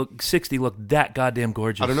 60 look that goddamn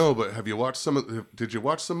gorgeous? I don't know, but have you watched did you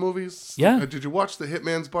watch some movies? Yeah. Did you watch The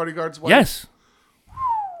Hitman's Bodyguard's Wife? Yes.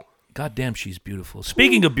 God damn, she's beautiful.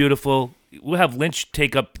 Speaking of beautiful, we'll have Lynch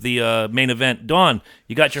take up the main event. Dawn,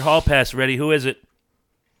 you got your hall pass ready. Who is it?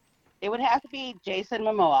 It would have to be Jason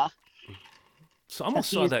Momoa. So I almost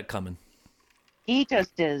saw that coming. He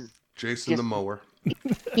just is. Jason the Mower.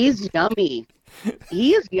 He's yummy.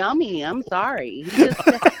 He is yummy. I'm sorry. He just,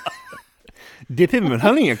 Dip him in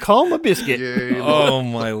honey and call him a biscuit. Yay, Oh,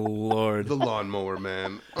 my Lord. the lawnmower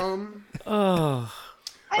man. Oh. All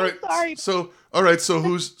I'm right. sorry. So all right. So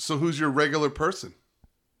who's your regular person?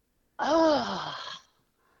 Oh,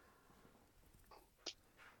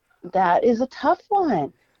 that is a tough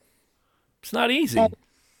one. It's not easy.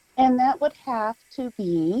 And that would have to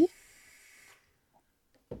be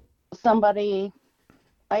somebody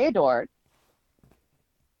I adored.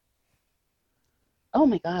 Oh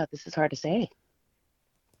my God, this is hard to say.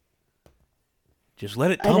 Just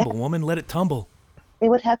let it tumble, woman. Let it tumble. It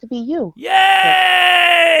would have to be you.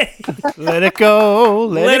 Yay! Let it go.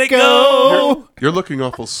 Let it go. You're looking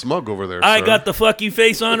awful smug over there. I sir. got the fuck you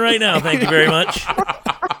face on right now. Thank you very much.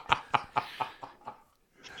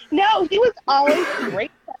 No, he was always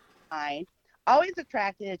great at the time. Always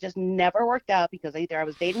attracted. It just never worked out because either I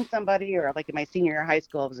was dating somebody or like in my senior year of high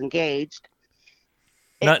school, I was engaged.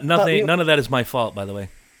 Nothing. None of that is my fault, by the way.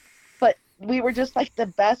 But we were just like the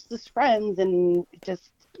bestest friends, and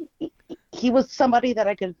just he was somebody that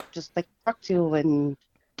I could just like talk to, and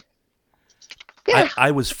yeah.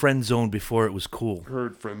 I was friend zoned before it was cool.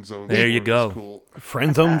 Heard friend zone. There you before it was go. Cool.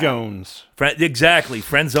 Friendzone Jones. Exactly.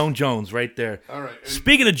 Friend zone Jones right there. All right. And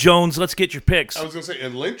Speaking of Jones, let's get your picks. I was gonna say,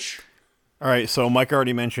 and Lynch. All right, so Mike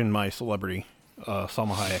already mentioned my celebrity,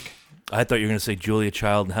 Salma Hayek. I thought you were going to say Julia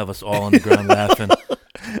Child and have us all on the ground laughing.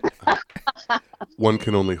 One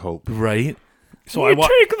can only hope. Right? So I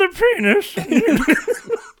take the penis.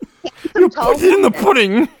 Put it in the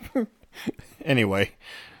pudding. Anyway,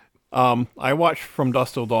 I watched From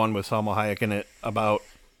Dusk Till Dawn with Salma Hayek in it about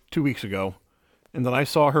 2 weeks ago, and then I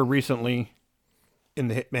saw her recently in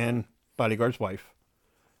The Hitman Bodyguard's Wife.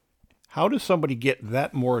 How does somebody get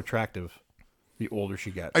that more attractive the older she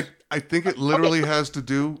gets? I think it literally has to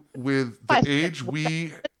do with the age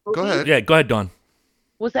we. Go ahead. Yeah, go ahead, Dawn.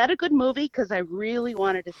 Was that a good movie? Because I really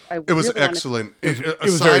wanted to. It was excellent. It Aside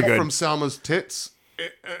was very good. from Salma's tits,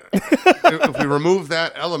 if we remove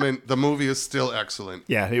that element, the movie is still excellent.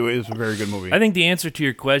 Yeah, it was a very good movie. I think the answer to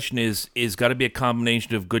your question is got to be a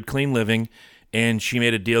combination of good, clean living, and she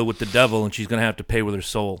made a deal with the devil, and she's going to have to pay with her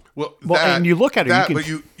soul. Well, and you look at her, but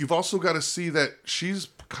you've also got to see that she's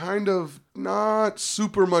kind of not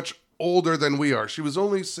super much older than we are. She was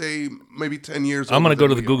only, say, maybe 10 years older. I'm going to go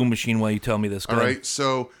to the than we Google machine while you tell me this. Go All ahead. right,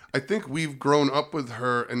 so I think we've grown up with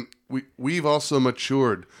her, and we've also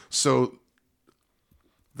matured. So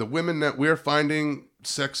the women that we're finding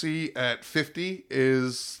sexy at 50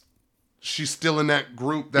 she's still in that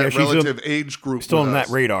group, that Yeah, she's relative age group. still with on us.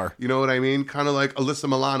 that radar. You know what I mean? Kind of like Alyssa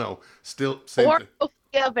Milano. Still same Or thing.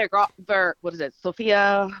 Sofia Vergara. What is it?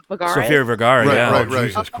 Sofia Vergara. Sofia Vergara, Right, yeah. right, Oh, right.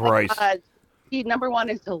 Jesus Christ. She, number one,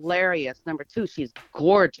 is hilarious. Number two, she's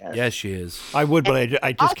gorgeous. Yes, she is. I would, but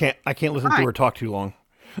I just can't. I can't listen to her talk too long.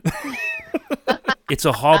 It's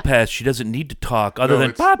a hall pass. She doesn't need to talk other No, than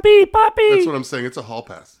it's- Poppy, Poppy. That's what I'm saying. It's a hall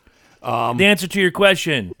pass. The answer to your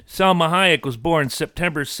question, Salma Hayek was born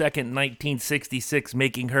September 2nd, 1966,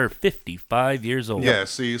 making her 55 years old. Yeah,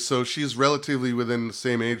 see, so she's relatively within the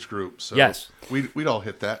same age group. So Yes. we'd all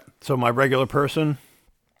hit that. So my regular person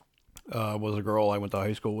was a girl I went to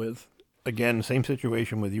high school with. Again, same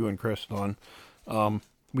situation with you and Chris, Dawn.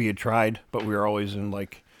 We had tried, but we were always in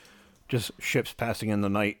like just ships passing in the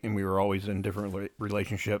night, and we were always in different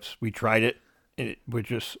relationships. We tried it, and it was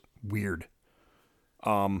just weird.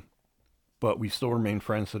 But we still remain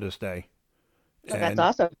friends to this day. Oh, that's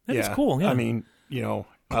awesome. That is cool, yeah. I mean, you know,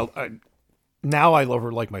 now I love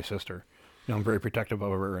her like my sister. You know, I'm very protective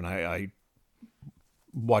of her, and I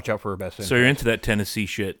watch out for her best So you're into that Tennessee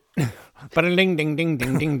shit. But ding, ding, ding,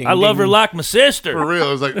 ding, ding, ding. I love her ding. like my sister. For real,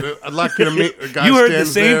 I was like, I'd like you to meet. A guy You heard the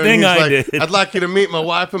stands same there and thing he's I like, did. I'd like you to meet my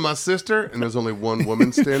wife and my sister, and there's only one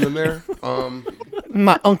woman standing there.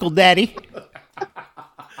 My Uncle Daddy.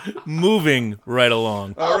 Moving right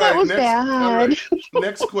along. All that was next, bad. all right,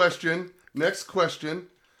 next question. Next question.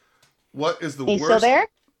 What is the You worst? still there?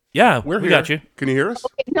 Yeah, We're we here. got you. Can you hear us?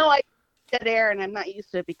 No, dead air, and I'm not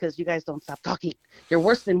used to it because you guys don't stop talking. You're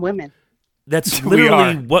worse than women. That's We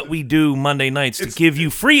literally are. what we do Monday nights to give you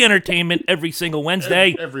free entertainment every single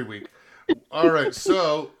Wednesday. Every week. All right.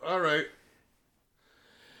 So, all right.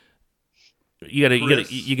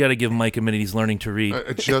 You gotta give Mike a minute. He's learning to read.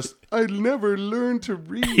 I never learned to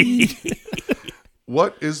read.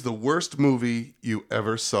 What is the worst movie you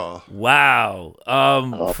ever saw? Wow.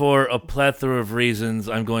 For a plethora of reasons,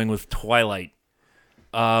 I'm going with Twilight.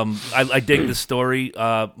 I dig the story.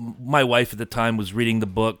 My wife at the time was reading the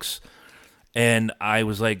books, and I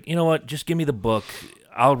was like, you know what? Just give me the book.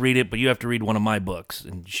 I'll read it, but you have to read one of my books.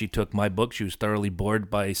 And she took my book. She was thoroughly bored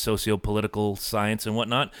by socio-political science and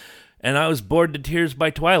whatnot. And I was bored to tears by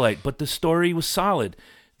Twilight, but the story was solid.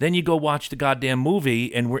 Then you go watch the goddamn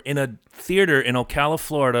movie, and we're in a theater in Ocala,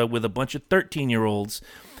 Florida, with a bunch of 13-year-olds.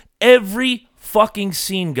 Every fucking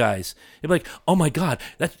scene, guys. You're like, oh my God,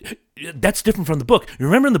 that's different from the book. You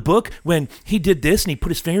remember in the book when he did this and he put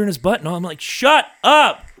his finger in his butt? And I'm like, shut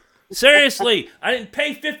up. Seriously, I didn't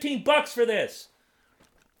pay $15 for this.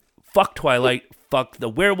 Fuck Twilight. Fuck the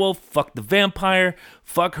werewolf. Fuck the vampire.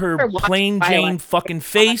 Fuck her plain Jane fucking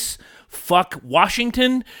face. Fuck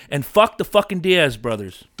Washington. And fuck the fucking Diaz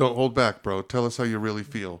brothers. Don't hold back, bro. Tell us how you really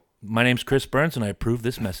feel. My name's Chris Burns, and I approve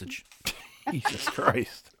this message. Jesus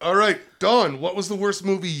Christ. All right. Dawn, what was the worst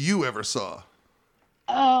movie you ever saw?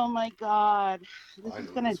 Oh my God, this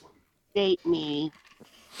is gonna date me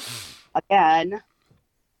again.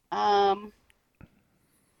 Oh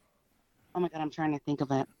my God, I'm trying to think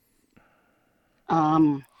of it.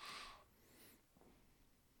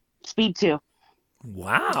 Speed 2.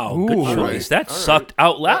 Wow, Ooh. good All choice. right. That All sucked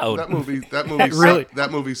out loud. That movie Really?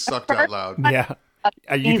 that movie sucked out loud. Yeah.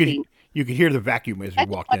 You could hear the vacuum as you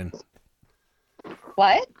walked in.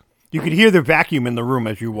 What? You could hear the vacuum in the room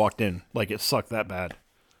as you walked in. Like it sucked that bad.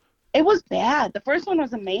 It was bad. The first one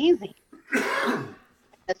was amazing.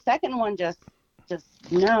 The second one just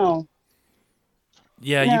no.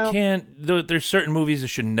 Yeah, No. you can't. There's certain movies that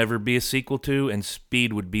should never be a sequel to, and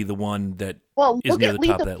Speed would be the one that Well, is look near at the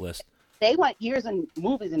Lethal. top of that list. They went years and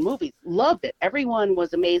movies, loved it. Everyone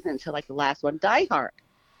was amazing until like the last one, Die Hard.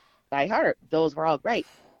 Those were all great.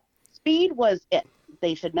 Speed was it.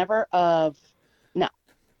 They should never have. No.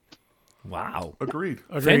 Wow, Agreed.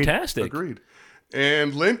 fantastic. Agreed.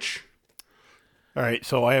 And Lynch? All right,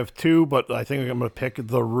 so I have two, but I think I'm going to pick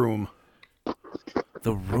The Room.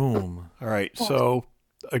 The Room. All right, so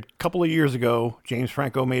a couple of years ago, James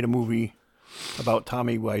Franco made a movie about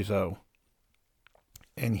Tommy Wiseau.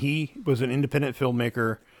 And he was an independent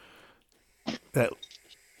filmmaker that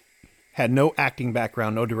had no acting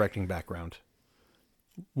background, no directing background.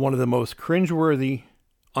 One of the most cringeworthy,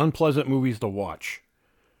 unpleasant movies to watch.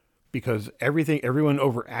 Because everyone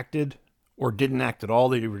overacted or didn't act at all.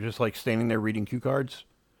 They were just like standing there reading cue cards.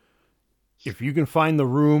 If you can find The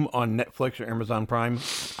Room on Netflix or Amazon Prime,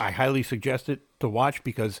 I highly suggest it to watch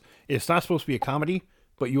because it's not supposed to be a comedy,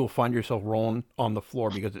 but you will find yourself rolling on the floor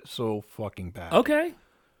because it's so fucking bad. Okay,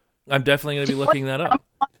 I'm definitely going to be looking that up.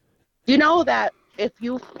 You know that if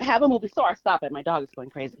you have a movie, sorry, stop it. My dog is going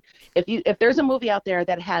crazy. If there's a movie out there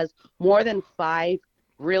that has more than 5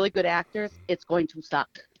 really good actors, it's going to suck.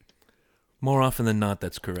 More often than not,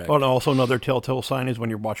 that's correct. Oh, and also another telltale sign is when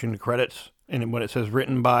you're watching the credits and when it says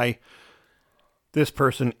written by this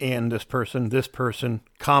person and this person,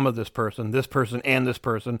 comma this person and this person,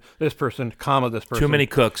 comma this person. Too many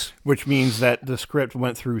cooks. Which means that the script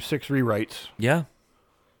went through 6 rewrites Yeah.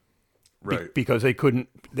 Right. because they couldn't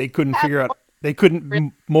figure out they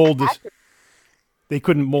couldn't mold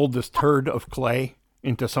this turd of clay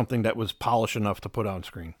into something that was polished enough to put on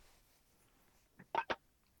screen.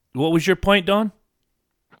 What was your point, Dawn?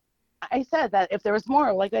 I said that if there was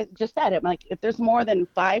more, like I just said, if there's more than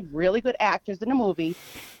 5 really good actors in a movie,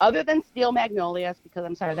 other than Steel Magnolias, because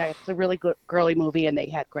I'm sorry, that's a really good girly movie and they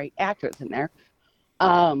had great actors in there,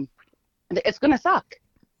 it's gonna suck.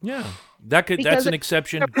 Yeah, that's an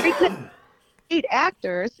exception. Need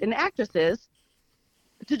actors and actresses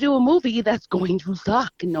to do a movie that's going to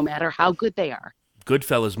suck, no matter how good they are.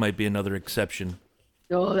 Goodfellas might be another exception.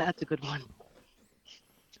 Oh, that's a good one.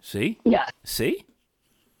 See? Yeah, See?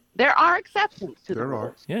 there are exceptions to the There are.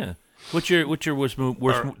 rules. Yeah. What's your worst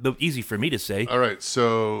easy for me to say? All right,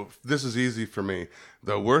 so this is easy for me.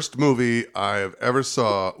 The worst movie I have ever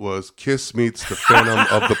saw was Kiss Meets the Phantom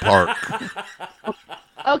of the Park.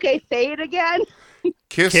 Okay, say it again.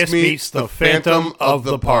 Kiss Meets the Phantom of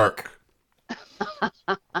the Park.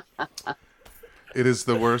 It is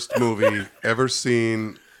the worst movie ever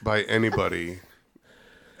seen by anybody,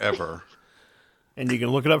 ever. And you can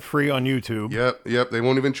look it up free on YouTube. Yep. They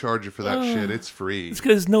won't even charge you for that shit. It's free. It's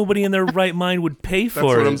because nobody in their right mind would pay for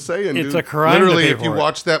That's it. what I'm saying, dude. It's a crime to Literally, pay if you for it.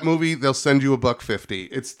 watch that movie, they'll send you $1.50.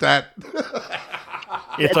 It's that.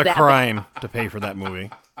 It's a crime to pay for that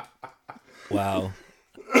movie. Wow.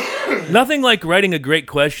 Nothing like writing a great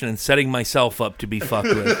question and setting myself up to be fucked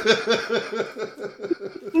with.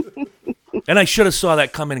 And I should have saw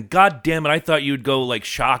that coming. God damn it, I thought you'd go like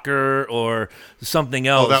Shocker or something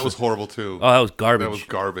else. Oh, that was horrible too. Oh, that was garbage. That was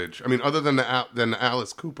garbage. I mean, other than the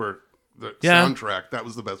Alice Cooper Yeah. soundtrack, that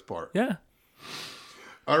was the best part. Yeah.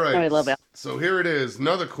 All right. I love it. So here it is.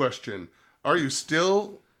 Another question. Are you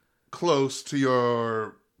still close to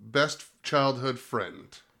your best childhood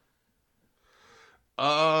friend?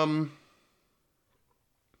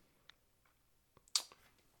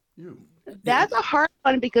 You. That's a hard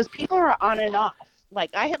one because people are on and off.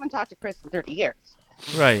 Like, I haven't talked to Chris in 30 years.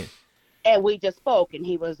 Right. And we just spoke, and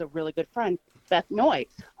he was a really good friend. Beth Noyes,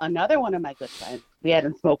 another one of my good friends. We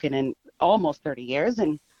hadn't spoken in almost 30 years.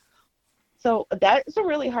 And so that is a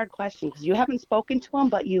really hard question because you haven't spoken to him,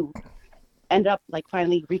 but you end up, like,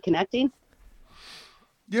 finally reconnecting.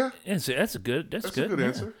 Yeah. That's a good. That's That's good. a good yeah.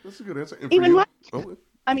 answer. That's a good answer. And for Even you? Mike. Oh,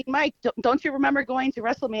 I mean, Mike, don't you remember going to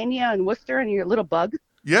WrestleMania in Worcester and your little bug?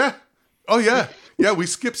 yeah. Oh yeah. Yeah. We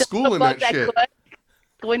skipped school in that Bug shit. could,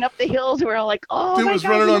 going up the hills, we were all like, "Oh Dude, my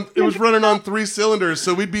God, it was running on 3 cylinders,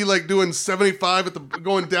 so we'd be like doing 75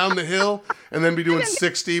 going down the hill, and then be doing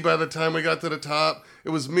 60 by the time we got to the top. It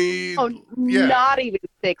was me. Oh, yeah, not even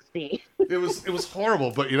 60. it was horrible,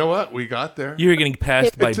 but you know what? We got there. You were getting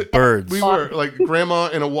passed by birds. We were like grandma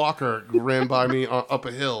in a walker ran by me up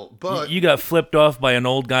a hill, but You got flipped off by an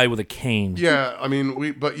old guy with a cane. yeah, I mean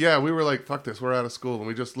we were like, fuck this, we're out of school, and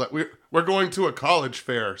we just we're going to a college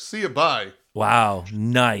fair. See you, bye. Wow,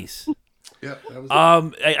 nice. Yeah, that was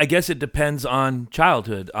I guess it depends on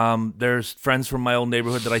childhood. There's friends from my old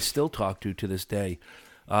neighborhood that I still talk to this day.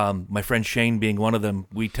 My friend Shane being one of them.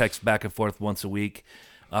 We text back and forth once a week.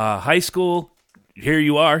 High school, here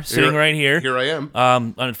you are, sitting right here. Here I am.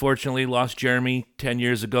 Unfortunately, lost Jeremy 10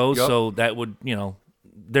 years ago, Yep. so that would,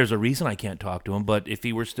 there's a reason I can't talk to him. But if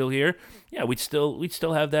he were still here, yeah, we'd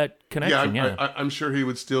still have that connection. Yeah, I'm sure he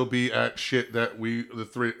would still be at shit that we'd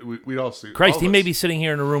all see. Christ, all he of may us. be sitting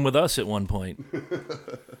here in a room with us at one point.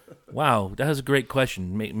 Wow, that was a great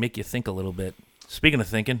question. Make you think a little bit. Speaking of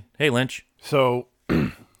thinking, hey Lynch. So,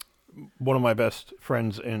 one of my best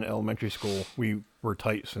friends in elementary school, we were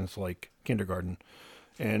tight since like kindergarten,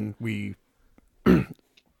 and we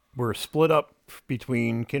were split up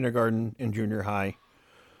between kindergarten and junior high,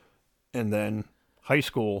 and then high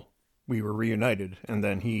school we were reunited, and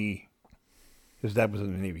then his dad was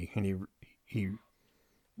in the Navy, and he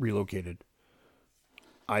relocated.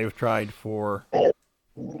 I have tried for,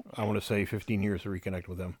 I want to say 15 years to reconnect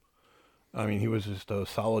with him. I mean, he was just a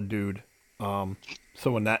solid dude.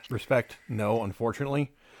 So in that respect, no,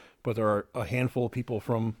 unfortunately. But there are a handful of people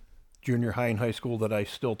from junior high and high school that I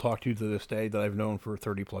still talk to this day that I've known for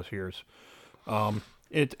 30 plus years.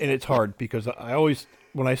 It's hard because I always,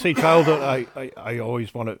 when I say childhood, I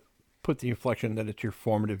always want to put the inflection that it's your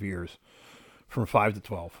formative years from 5 to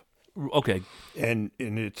 12. Okay, And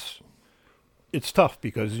it's tough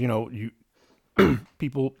because,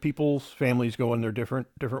 people's families go in their different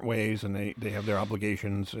ways, and they have their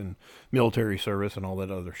obligations and military service and all that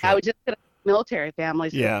other shit. I was just going to military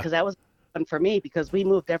families Yeah. because that was fun for me because we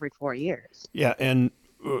moved every 4 years. Yeah, and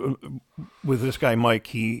with this guy Mike,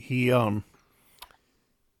 his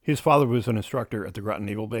father was an instructor at the Groton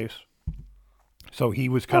Naval Base, so he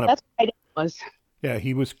was kind of That's what I was. yeah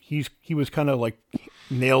he was kind of like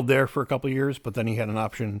nailed there for a couple of years, but then he had an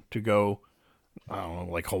option to go, I don't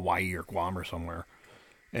know, like Hawaii or Guam or somewhere.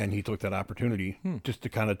 And he took that opportunity just to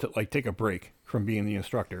kind of take a break from being the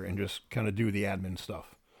instructor and just kind of do the admin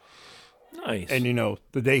stuff. nice. And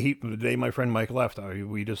the day my friend Mike left,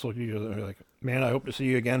 we just looked at each other and were like, man, I hope to see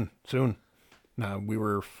you again soon. Now, we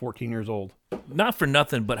were 14 years old. Not for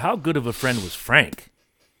nothing, but how good of a friend was Frank?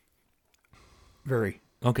 Very.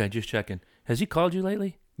 Okay, just checking. Has he called you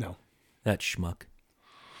lately? No. That schmuck.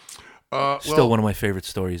 Well, Still one of my favorite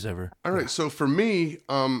stories ever. all right, so for me,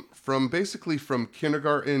 from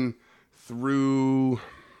kindergarten through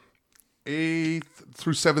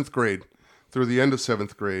 7th grade, through the end of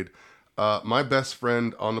 7th grade, my best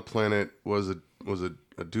friend on the planet was a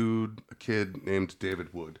kid named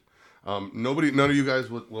David Wood. None of you guys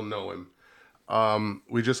will know him.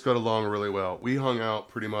 We just got along really well. We hung out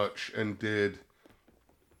pretty much and did,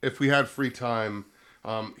 if we had free time,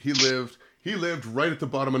 he lived right at the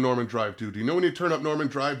bottom of Norman Drive, dude. You know when you turn up Norman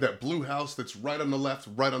Drive, that blue house that's right on the left,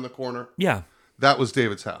 right on the corner? Yeah. That was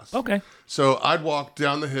David's house. Okay. So I'd walk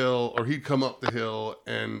down the hill, or he'd come up the hill,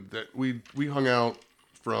 and that we hung out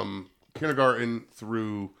from kindergarten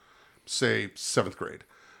through, say, 7th grade.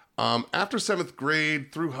 After 7th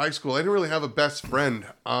grade through high school, I didn't really have a best friend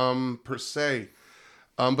per se.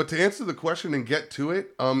 But to answer the question and get to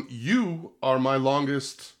it, you are my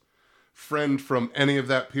longest friend from any of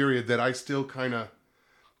that period that I still kind of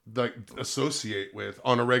like associate with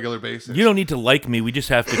on a regular basis. You don't need to like me. We just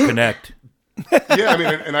have to connect. Yeah, I mean,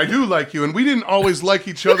 and I do like you, and we didn't always like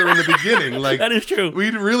each other in the beginning. Like That is true.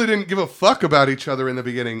 We really didn't give a fuck about each other in the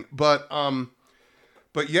beginning, but now,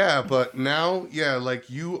 yeah, like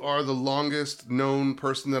you are the longest known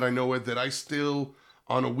person that I know with that I still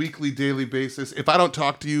on a weekly, daily basis. If I don't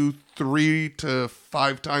talk to you 3 to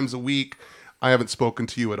 5 times a week, I haven't spoken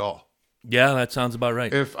to you at all. Yeah, that sounds about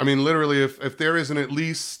right. If there isn't at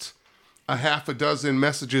least a half a dozen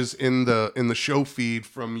messages in the show feed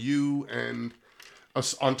from you and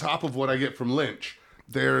on top of what I get from Lynch,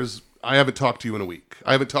 I haven't talked to you in a week.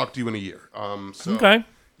 I haven't talked to you in a year. Okay.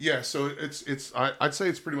 Yeah, so I'd say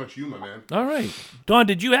it's pretty much you, my man. All right. Dawn,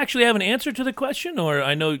 did you actually have an answer to the question? Or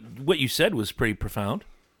I know what you said was pretty profound.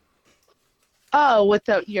 Oh, with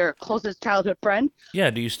your closest childhood friend?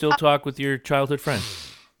 Yeah, do you still talk with your childhood friend?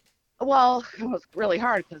 Well, it was really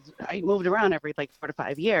hard because I moved around every 4 to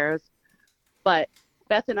 5 years. But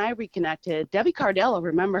Beth and I reconnected. Debbie Cardello,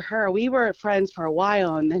 remember her? We were friends for a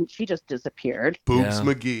while, and then she just disappeared. Boobs Yeah.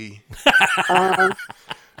 McGee.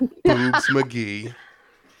 Boobs McGee.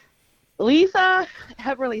 Lisa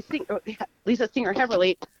Singer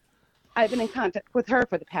Heverly, I've been in contact with her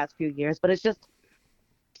for the past few years, but it's just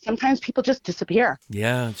sometimes people just disappear,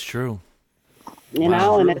 Yeah, it's true. you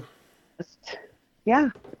know, and it's just, yeah.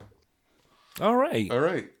 All right.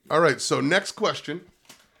 All right. So next question.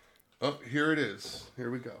 Oh, here it is.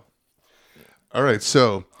 Here we go. All right.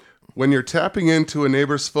 So when you're tapping into a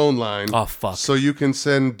neighbor's phone line, Oh, fuck. so you can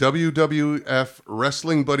send WWF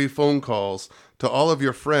Wrestling Buddy phone calls to all of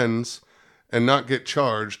your friends and not get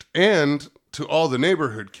charged, and to all the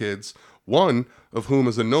neighborhood kids, one of whom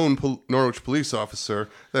is a known Norwich police officer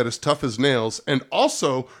that is tough as nails and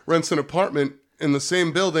also rents an apartment in the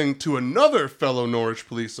same building to another fellow Norwich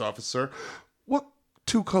police officer. What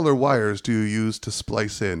 2-color wires do you use to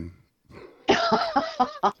splice in?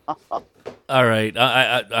 All right. All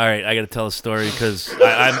right. I got to tell a story because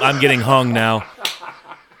I'm getting hung now.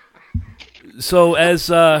 So, as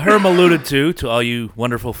Herm alluded to all you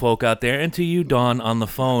wonderful folk out there, and to you, Dawn, on the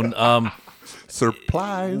phone,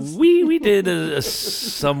 Surprise. we did a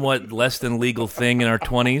somewhat less than legal thing in our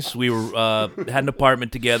 20s. We had an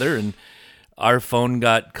apartment together, and our phone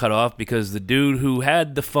got cut off because the dude who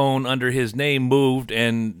had the phone under his name moved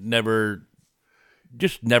and never.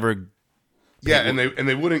 Yeah, and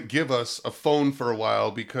they wouldn't give us a phone for a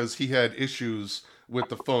while because he had issues with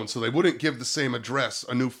the phone, so they wouldn't give the same address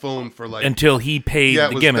a new phone for Until he paid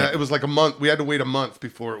the gimmick. It was like a month. We had to wait a month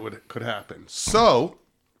before could happen. So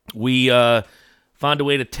We found a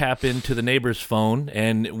way to tap into the neighbor's phone,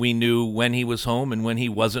 and we knew when he was home and when he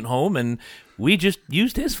wasn't home, and we just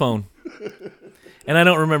used his phone. And I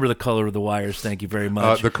don't remember the color of the wires. Thank you very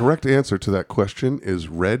much. the correct answer to that question is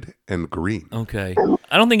red and green. Okay.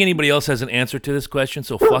 I don't think anybody else has an answer to this question,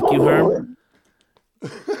 so fuck you, Herm.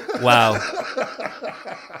 Wow.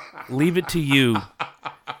 Leave it to you.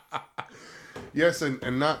 Yes,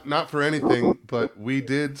 and not for anything, but we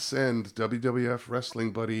did send WWF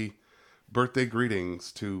Wrestling Buddy birthday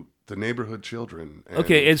greetings to the neighborhood children. And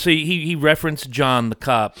Okay, and so he referenced John, the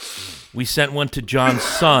cop. We sent one to John's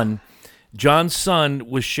son. John's son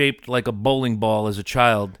was shaped like a bowling ball as a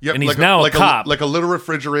child, Yep, and he's like now a cop. like a little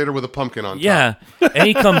refrigerator with a pumpkin on top. Yeah, and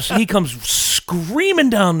he comes screaming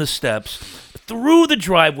down the steps, through the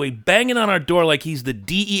driveway, banging on our door like he's the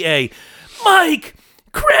DEA. Mike,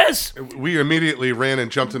 Chris, We immediately ran and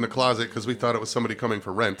jumped in the closet because we thought it was somebody coming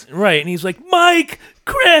for rent. right? And he's like, Mike,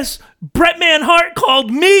 Chris, Brett Manhart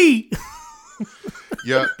called me.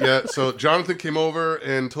 Yeah. So Jonathan came over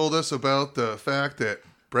and told us about the fact that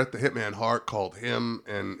Bret the Hitman Hart called him,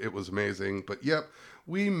 and it was amazing. But yep,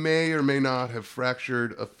 we may or may not have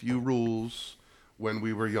fractured a few rules when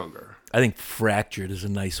we were younger. I think fractured is a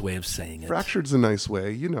nice way of saying it. Fractured's a nice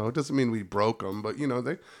way, it doesn't mean we broke them, but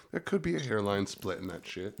there could be a hairline split in that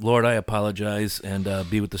shit. Lord, I apologize, and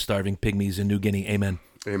be with the starving pygmies in New Guinea. Amen.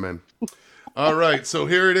 Amen. All right, so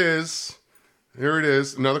here it is.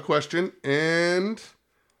 Another question, and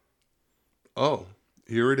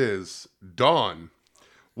here it is. Dawn,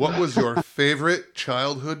 what was your favorite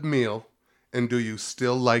childhood meal, and do you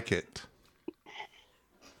still like it?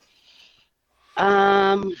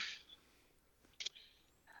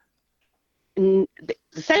 The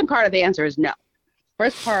second part of the answer is no.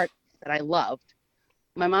 first part that I loved,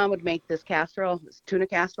 my mom would make this casserole, this tuna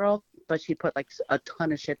casserole, but she put like a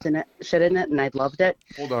ton of shit in it, and I loved it.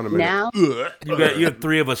 Hold on a minute. Now, Ugh. You have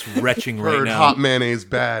three of us retching right Heard now. hot mayonnaise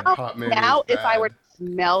bad. Hot mayonnaise now bad. if I were to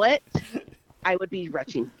smell it, I would be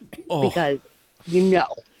retching Oh. because no.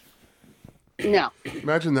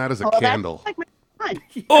 Imagine that as a Oh, that's candle. like my son.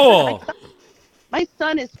 Oh, My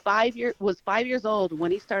son is 5 years old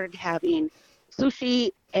when he started having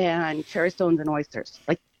sushi and cherry stones and oysters.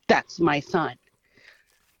 Like that's my son.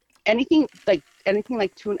 Anything like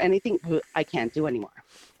tuna, anything I can't do anymore.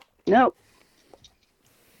 Nope.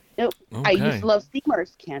 I Okay. used to love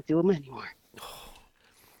steamers. Can't do them anymore.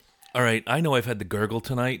 all right. I know I've had the gurgle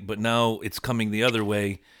tonight, but now it's coming the other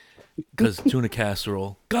way because tuna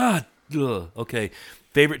casserole. God. Ugh. Okay.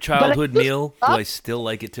 Favorite childhood meal? Do I still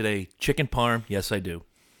like it today? Chicken parm? Yes, I do.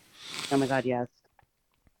 Oh my God, yes.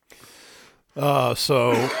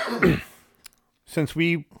 So since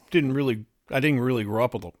I didn't really grow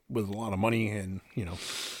up with a lot of money, and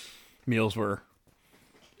meals were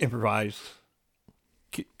improvised,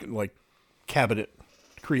 like cabinet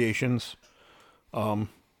creations. My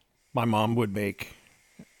mom would make,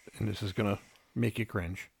 and this is gonna make you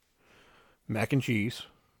cringe, mac and cheese,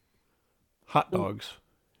 hot dogs,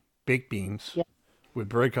 baked beans with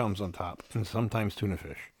breadcrumbs on top, and sometimes tuna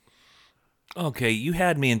fish. Okay, you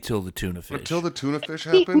had me until the tuna fish. Until the tuna fish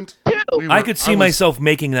happened, I could see myself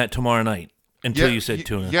making that tomorrow night until you said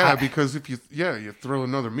tuna. Yeah, because if you throw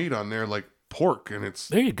another meat on there like pork, and it's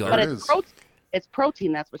There you go. There But it it's is. protein. It's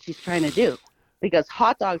protein. That's what she's trying to do. Because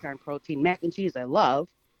hot dogs aren't protein. Mac and cheese I love.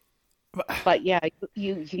 But yeah,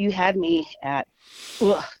 you had me at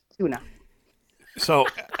tuna. So,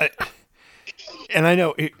 and I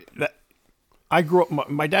know that I grew up.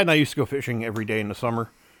 My dad and I used to go fishing every day in the summer.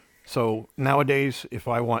 So nowadays, if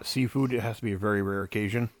I want seafood, it has to be a very rare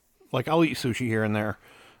occasion. Like I'll eat sushi here and there.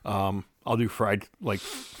 I'll do fried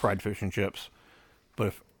fish and chips. But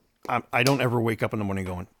if I don't ever wake up in the morning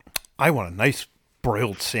going, I want a nice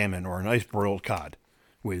broiled salmon or a nice broiled cod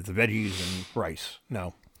with veggies and rice.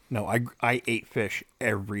 No, I ate fish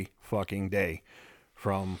every fucking day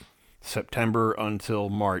from September until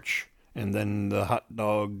March, and then the hot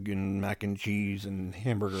dog and mac and cheese and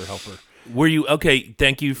hamburger helper. Were you okay?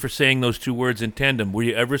 Thank you for saying those two words in tandem. Were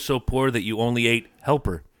you ever so poor that you only ate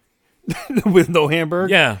helper? With no hamburger?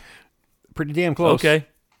 Yeah. Pretty damn close. Okay.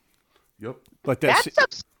 Yep. But That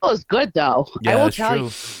stuff still is good though. Yeah, I will that's tell true. you,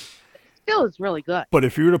 still is really good. But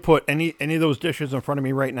if you were to put any of those dishes in front of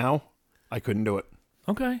me right now, I couldn't do it.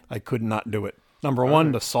 Okay. I could not do it. Number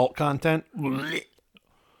one, the salt content.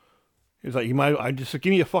 It's like I just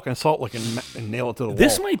give me a fucking salt lick and nail it to the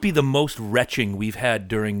This wall. might be the most retching we've had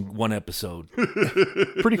during one episode.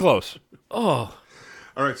 Pretty close. Oh,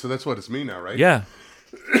 All right, so that's what it's me now, right? yeah.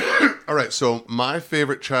 All right, so my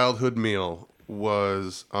favorite childhood meal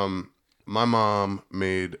was my mom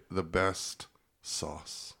made the best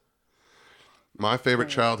sauce. My favorite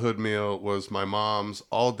childhood meal was my mom's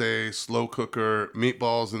all-day slow cooker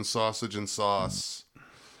meatballs and sausage and sauce.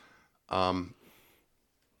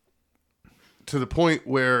 To the point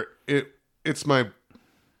where it's my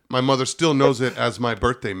mother still knows it as my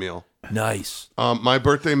birthday meal. Nice. My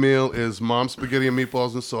birthday meal is mom's spaghetti and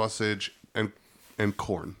meatballs and sausage and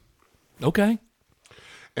corn. Okay.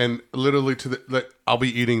 And literally I'll be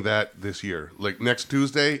eating that this year. Like next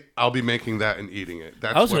Tuesday, I'll be making that and eating it.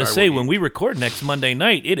 That's I was what going to say, will when eat. we record next Monday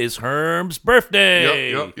night, it is Herm's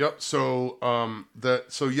birthday. Yep. So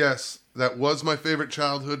so yes, that was my favorite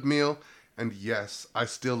childhood meal, and yes, I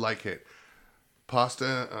still like it.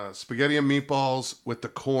 Pasta, spaghetti and meatballs with the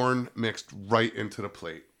corn mixed right into the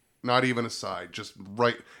plate. Not even a side, just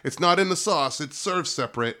right. It's not in the sauce. It's served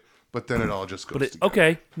separate, but then it all just goes together.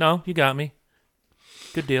 Okay. No, you got me.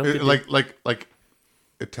 Good deal. Good deal. Like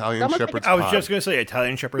Italian Almost shepherd's I was pie. just gonna say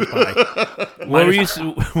Italian shepherd's pie. What were you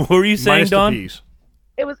saying, minus the Dawn? peas.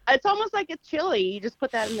 It's almost like a chili. You just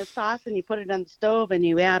put that in the sauce and you put it on the stove and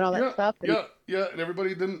you add all that stuff. And Yeah. And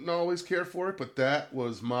everybody didn't always care for it, but that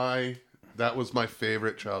was my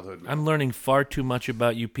favorite childhood meal. I'm learning far too much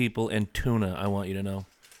about you people and tuna, I want you to know.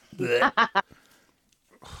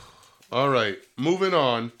 All right, moving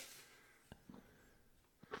on.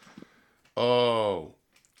 Oh,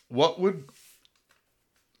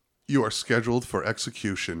 you are scheduled for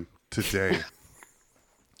execution today.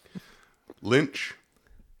 Lynch,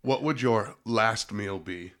 what would your last meal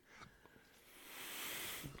be?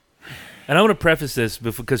 And I want to preface this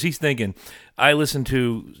because he's thinking, I listen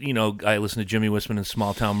to Jimmy Wisman and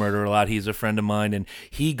Small Town Murder a lot. He's a friend of mine, and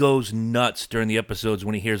he goes nuts during the episodes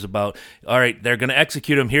when he hears about, all right, they're going to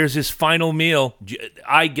execute him. Here's his final meal.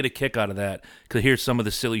 I get a kick out of that because here's some of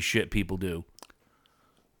the silly shit people do.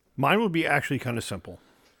 Mine would be actually kind of simple.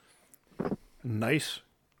 Nice,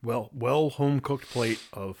 well home cooked plate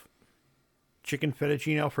of chicken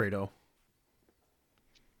fettuccine Alfredo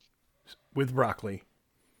with broccoli.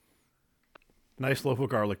 Nice loaf of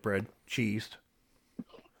garlic bread, cheesed,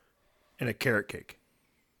 and a carrot cake.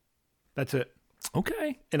 That's it.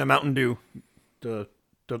 Okay. And a Mountain Dew to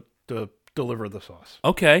deliver the sauce.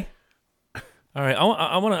 Okay. All right.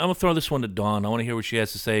 I'm gonna throw this one to Dawn. I want to hear what she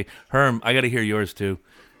has to say. Herm, I got to hear yours too.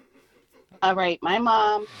 All right, my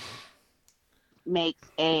mom makes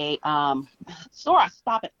a Sora,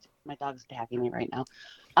 stop it. My dog's attacking me right now.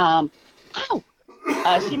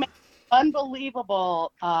 She makes an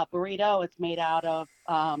unbelievable burrito. It's made out of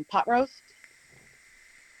pot roast.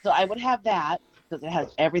 So I would have that because it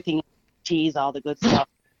has everything, cheese, all the good stuff.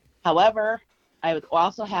 However, I would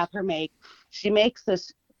also have her she makes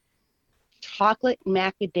this chocolate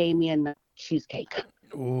macadamia nut cheesecake.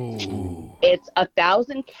 Ooh. It's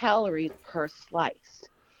 1,000 calories per slice.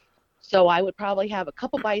 So I would probably have a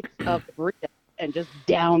couple bites of the burrito and just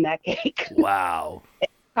down that cake. Wow.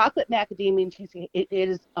 Chocolate macadamia cheesecake, it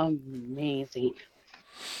is amazing.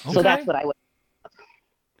 Okay. So that's what I would.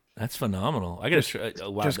 That's phenomenal. I got to try.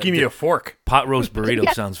 Wow, Just give me a fork. pot roast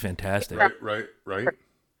burrito sounds fantastic. Right.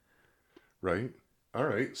 All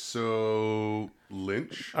right. So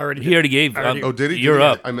Lynch. He already gave. Oh, did he? You're Did he?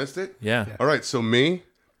 up. I missed it. Yeah. All right. So me.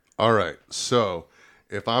 All right. So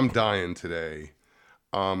if I'm dying today,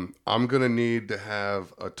 I'm gonna need to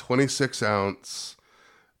have a 26-ounce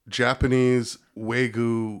Japanese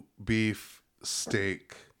Wagyu beef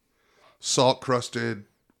steak, salt crusted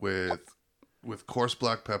with coarse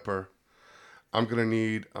black pepper. I'm gonna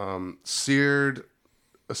need seared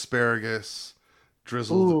asparagus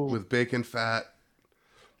drizzled with bacon fat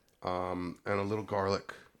and a little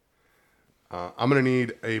garlic. I'm going to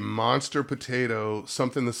need a monster potato,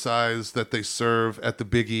 something the size that they serve at the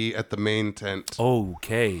Big E at the main tent.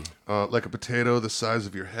 Okay. Like a potato the size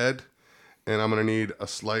of your head. And I'm going to need a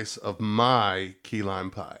slice of my key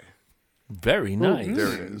lime pie. Very nice.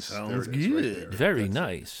 There it is. Sounds there it is, right good. there. Very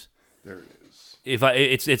nice. There it is. If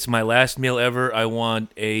it's my last meal ever. I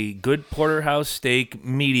want a good porterhouse steak,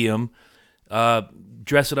 medium.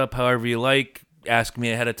 Dress it up however you like. Ask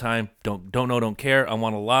me ahead of time. Don't know, don't care. I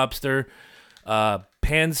want a lobster,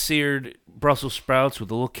 pan-seared Brussels sprouts with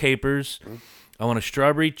a little capers. I want a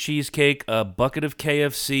strawberry cheesecake, a bucket of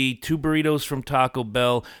KFC, 2 burritos from Taco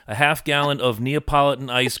Bell, a half-gallon of Neapolitan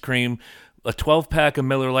ice cream, a 12-pack of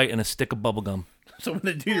Miller Lite, and a stick of bubblegum. So when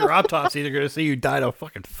they do your autopsy, they're going to say you died of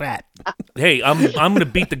fucking fat. Hey, I'm going to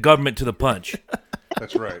beat the government to the punch.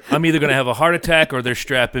 That's right. I'm either going to have a heart attack or they're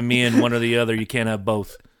strapping me in, one or the other. You can't have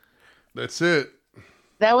both. That's it.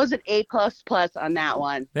 That was an A++ on that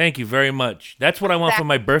one. Thank you very much. That's what I want for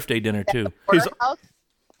my birthday dinner too. Porterhouse,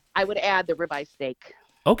 I would add the ribeye steak.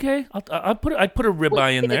 Okay, I'd put a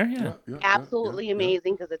ribeye in there. Yeah. Absolutely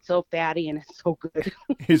amazing because it's so fatty and it's so good.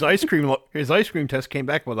 His ice cream test came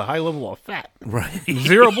back with a high level of fat. Right.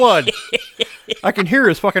 0 blood. I can hear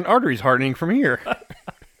his fucking arteries hardening from here.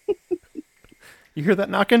 You hear that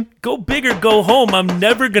knocking? Go big or go home. I'm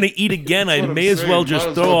never gonna eat again. I may as well just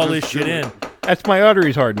throw all this shit in. That's my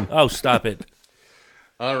arteries harden. Oh, stop it.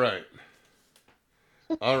 All right.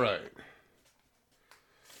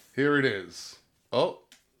 Here it is. Oh,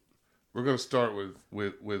 we're gonna start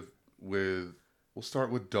we'll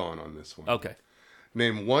start with Dawn on this one. Okay.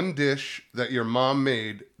 Name one dish that your mom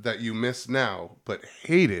made that you miss now but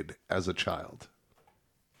hated as a child.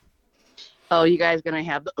 Oh, you guys gonna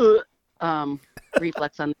have the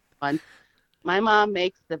reflex on this one. My mom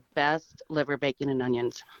makes the best liver, bacon, and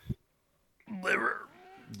onions. Liver.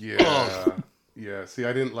 Yeah. Yeah. See,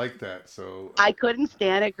 I didn't like that, so I couldn't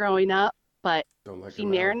stand it growing up, but don't like she it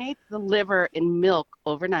now. marinates the liver in milk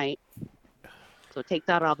overnight, so it takes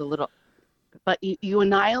out all the little. But you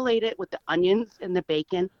annihilate it with the onions and the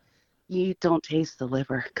bacon. You don't taste the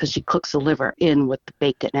liver because she cooks the liver in with the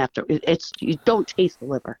bacon after. You don't taste the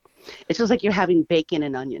liver. It's just like you're having bacon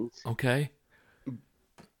and onions. Okay.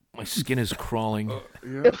 My skin is crawling.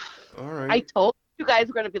 Yeah. All right. I told you guys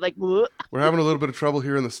were going to be like, "Whoa." We're having a little bit of trouble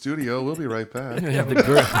here in the studio. We'll be right back.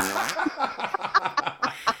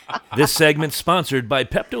 This segment sponsored by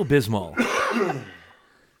Pepto-Bismol.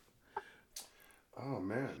 Oh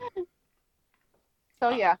man. So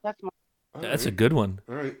yeah, that's my. That's a good one.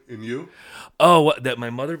 All right, and you? Oh, what, that my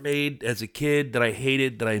mother made as a kid that I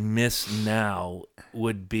hated that I miss now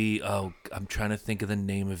would be, I'm trying to think of the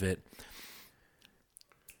name of it.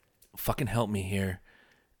 Fucking help me here.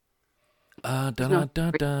 Fuck. Dun, dun,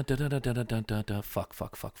 dun,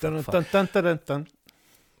 dun, dun.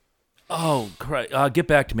 Oh, Christ. Get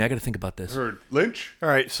back to me. I got to think about this. Heard Lynch? All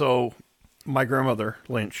right, so My grandmother,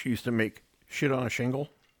 Lynch, used to make shit on a shingle,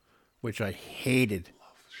 which I hated.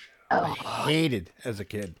 I hated as a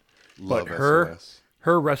kid. Love But her SOS.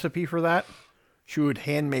 her recipe for that, she would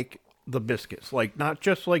hand make the biscuits, like not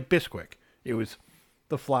just like Bisquick. It was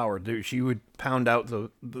the flour. She would pound out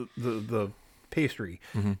the pastry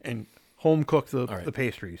and home cook the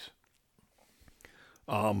pastries.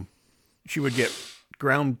 She would get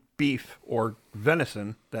ground beef or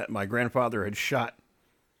venison that my grandfather had shot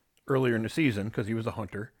earlier in the season because he was a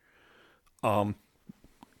hunter.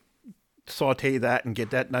 Saute that and get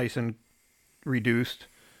that nice and reduced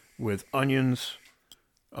with onions,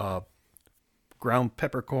 ground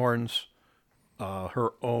peppercorns, her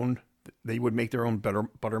own. They would make their own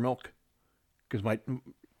buttermilk because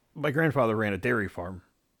my grandfather ran a dairy farm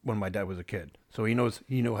when my dad was a kid, so he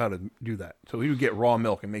knew how to do that. So he would get raw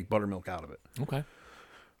milk and make buttermilk out of it. Okay.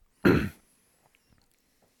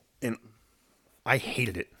 And I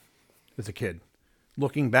hated it as a kid.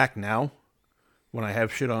 Looking back now, when I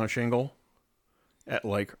have shit on a shingle at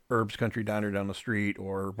like Herb's Country Diner down the street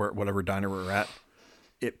or whatever diner we're at,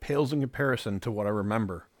 it pales in comparison to what I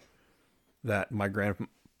remember that my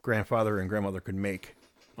grandfather and grandmother could make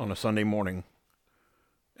on a Sunday morning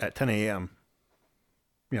at 10 a.m.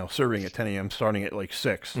 You know, serving at 10 a.m., starting at like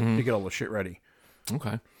 6 to get all the shit ready.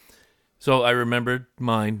 Okay. So I remembered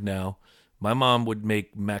mine now. My mom would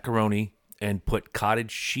make macaroni and put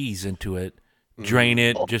cottage cheese into it, drain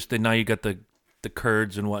it, now you got the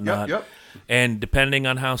curds and whatnot. Yep. And depending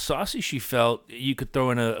on how saucy she felt, you could throw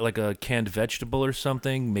in a canned vegetable or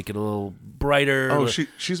something, make it a little brighter. Oh,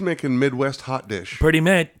 she's making Midwest hot dish. Pretty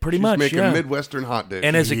much, She's making yeah. Midwestern hot dish.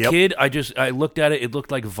 And as a kid, I looked at it, it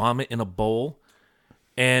looked like vomit in a bowl.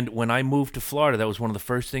 And when I moved to Florida, that was one of the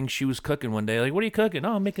first things she was cooking one day. Like, what are you cooking?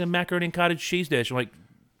 Oh, I'm making a macaroni and cottage cheese dish. I'm like,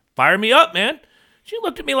 fire me up, man. She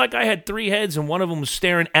looked at me like I had 3 heads and one of them was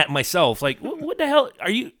staring at myself. Like, what the hell? Are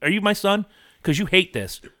you my son? Because you hate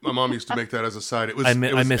this. My mom used to make that as a side. It was, I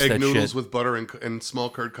it was miss egg that noodles shit. with butter and small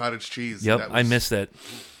curd cottage cheese. Yep, That I miss that.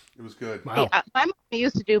 It was good. Wow. My mom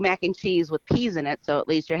used to do mac and cheese with peas in it, so at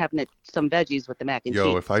least you're having some veggies with the mac and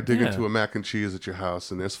Yo, cheese. if I dig Yeah. into a mac and cheese at your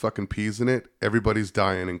house and there's fucking peas in it, everybody's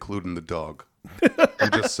dying, including the dog.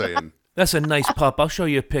 I'm just saying. That's a nice pup. I'll show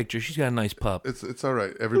you a picture. She's got a nice pup. It's all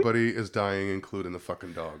right. Everybody is dying, including the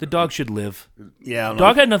fucking dog. The dog should live. Yeah.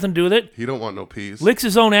 Dog had nothing to do with it. He don't want no peas. Licks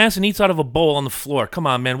his own ass and eats out of a bowl on the floor. Come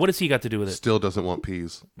on, man. What has he got to do with it? Still doesn't want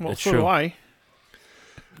peas. Well, That's so true. do I.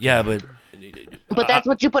 Yeah, but But that's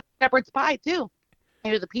what you put in shepherd's pie too.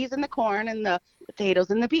 Here's the peas and the corn and the potatoes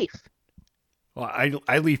and the beef. Well,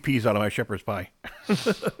 I leave peas out of my shepherd's pie.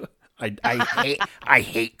 I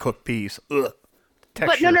hate cooked peas. Ugh.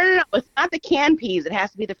 But no. It's not the canned peas. It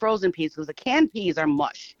has to be the frozen peas because the canned peas are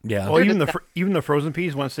mush. yeah. Well, even the frozen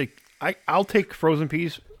peas. I'll take frozen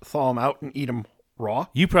peas, thaw them out, and eat them raw.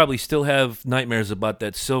 You probably still have nightmares about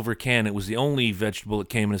that silver can. It was the only vegetable that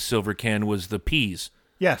came in a silver can was the peas.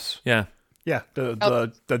 Yes. Yeah. Yeah.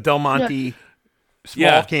 The Del Monte small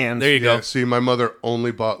Yeah, cans. there you go. Yeah, see, my mother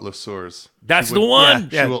only bought Le Sueurs. That's the one.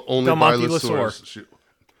 Yeah. She will only Del buy Monte Le Le Sueurs. Sueur.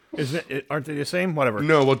 Isn't it? Aren't they the same? Whatever.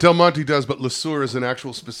 No, well, Del Monte does, but Le Sueur is an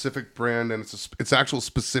actual specific brand, and it's actual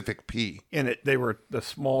specific pea. And they were the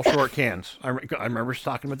small short cans. I remember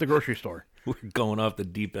stocking them at the grocery store. We're going off the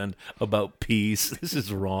deep end about peas. This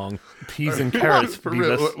is wrong. Peas and carrots. For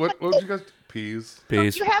real, Beavis. what would you guys? Peas.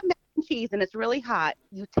 Peas. So if you have mac and cheese and it's really hot,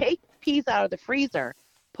 you take peas out of the freezer,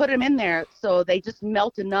 put them in there so they just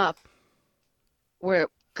melt enough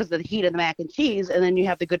because of the heat of the mac and cheese, and then you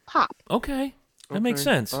have the good pop. Okay. That makes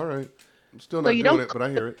Okay, sense. All right. I'm still So not you doing don't it, but I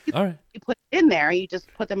hear it. All right. You put it in there, you just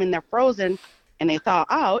put them in there frozen, and they thaw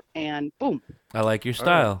out, and boom. I like your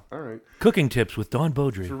style. All right. Cooking tips with Dawn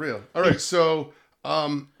For Beaudry. real. All right. So,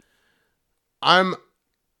 I'm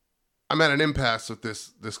at an impasse with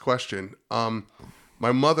this question.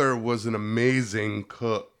 My mother was an amazing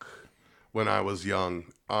cook when I was young.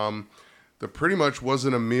 There pretty much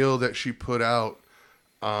wasn't a meal that she put out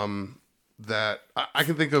that I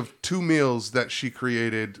can think of 2 meals that she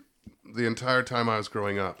created the entire time I was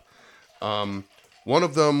growing up. One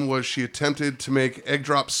of them was she attempted to make egg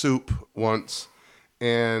drop soup once,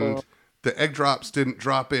 and the egg drops didn't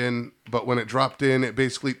drop in, but when it dropped in, it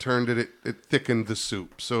basically turned it thickened the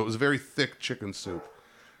soup. So it was a very thick chicken soup.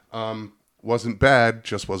 Wasn't bad,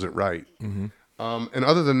 just wasn't right. Mm-hmm. And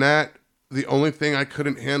other than that, the only thing I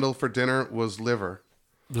couldn't handle for dinner was liver.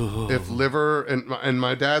 If liver, and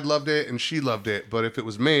my dad loved it and she loved it, but if it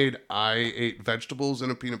was made, I ate vegetables and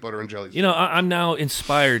a peanut butter and jelly. You know, I'm now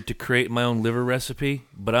inspired to create my own liver recipe,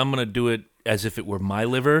 but I'm going to do it as if it were my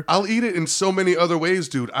liver. I'll eat it in so many other ways,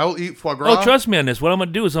 dude. I'll eat foie gras. Oh, trust me on this. What I'm going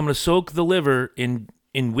to do is I'm going to soak the liver in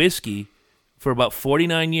whiskey for about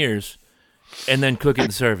 49 years, and then cook it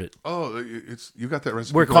and serve it. Oh, it's you got that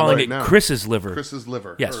recipe. We're going calling right it now. Chris's liver. Chris's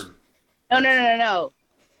liver. Yes. Heard. No.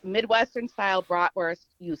 Midwestern style bratwurst.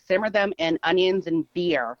 You simmer them in onions and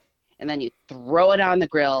beer, and then you throw it on the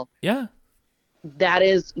grill. Yeah. That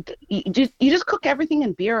is, you just cook everything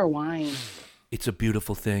in beer or wine. It's a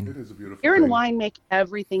beautiful thing. It is a beautiful Beer thing. and wine make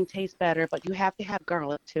everything taste better, but you have to have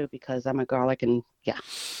garlic too, because I'm a garlic and yeah.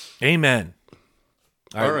 Amen.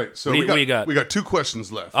 All right. So what do you got? we got 2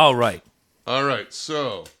 questions left. All right. All right.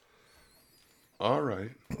 So, all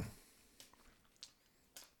right.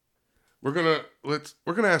 We're gonna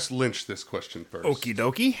ask Lynch this question first. Okie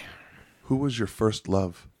dokie. Who was your first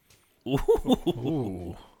love?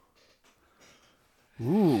 Ooh.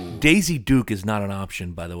 Daisy Duke is not an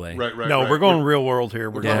option, by the way. Right. No, we're going real world here.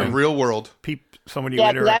 We're in going real world. somebody Yeah,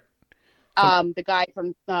 later. the guy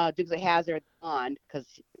from Dukes of Hazzard on, because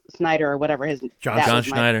Snyder or whatever his John that John was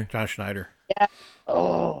my- Schneider. John Schneider.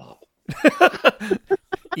 Oh,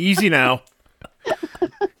 Easy now.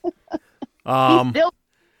 still,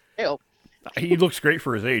 ew. He looks great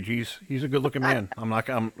for his age. He's a good looking man. I'm not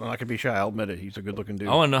gonna be shy. I'll admit it. He's a good looking dude.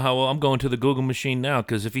 I want to know how well I'm going to the Google machine now,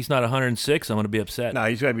 because if he's not 106, I'm going to be upset. No,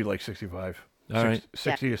 he's got to be like 65. All right. 60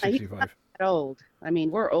 Yeah, to he's 65. not that old. I mean,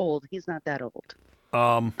 we're old. He's not that old.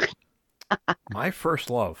 My first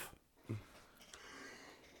love.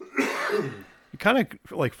 It kind of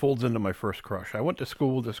like folds into my first crush. I went to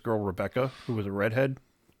school with this girl, Rebecca, who was a redhead.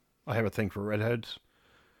 I have a thing for redheads.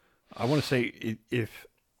 I want to say if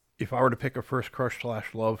I were to pick a first crush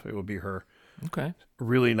 / love, it would be her. Okay. A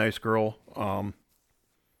really nice girl.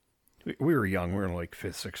 We were young. We were in like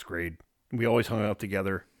 5th, 6th grade. We always hung out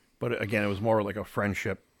together. But again, it was more like a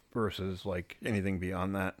friendship versus like anything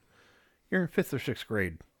beyond that. You're in 5th or 6th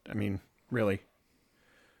grade. I mean, really.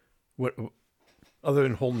 What other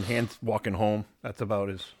than holding hands, walking home, that's about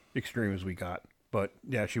as extreme as we got. But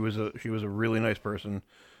yeah, she was a really nice person.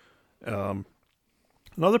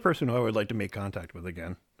 Another person who I would like to make contact with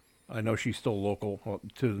again. I know she's still local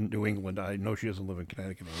to New England. I know she doesn't live in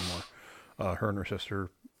Connecticut anymore. Her and her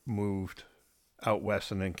sister moved out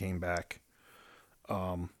west and then came back.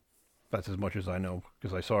 That's as much as I know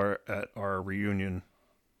because I saw her at our reunion,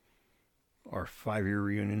 our 5-year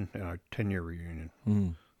reunion and our 10-year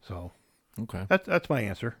reunion. So Okay. that's my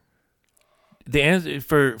answer. The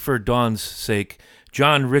answer for Dawn's sake,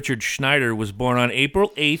 John Richard Schneider was born on April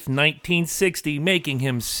 8th, 1960, making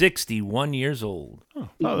him 61 years old. Oh,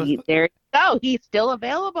 that's- There you go. He's still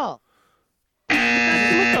available.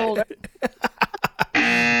 He's older.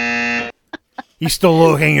 He's still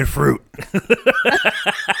low hanging fruit.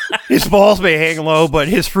 His balls may hang low, but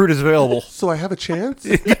his fruit is available. So I have a chance?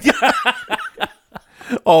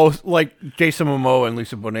 Oh, like Jason Momoa and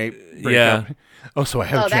Lisa Bonet. break Yeah. up. Oh, so I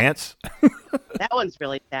have Oh, a that- chance? That one's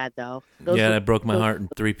really sad, though. Yeah, that broke my heart in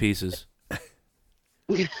 3 pieces.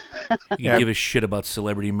 You give a shit about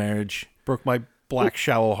celebrity marriage. Broke my black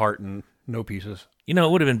shallow heart in no pieces. You know,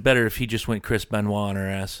 it would have been better if he just went Chris Benoit on her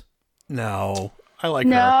ass. No. I like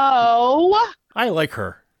her. No. I like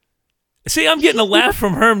her. See, I'm getting a laugh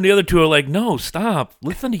from her, and the other two are like, no, stop.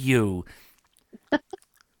 Listen to you.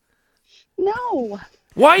 No.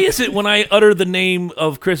 Why is it when I utter the name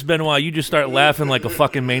of Chris Benoit, you just start laughing like a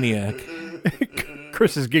fucking maniac?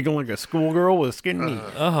 Chris is giggling like a schoolgirl with skin knee.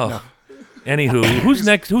 Oh. Anywho, who's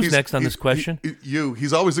next? Who's next on this question?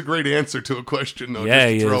 He's always a great answer to a question, though. Yeah,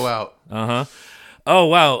 just he to throw is. out. Oh,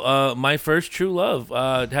 wow. My first true love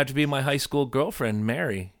had to be my high school girlfriend,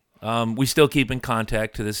 Mary. We still keep in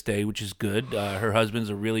contact to this day, which is good. Her husband's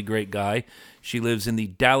a really great guy. She lives in the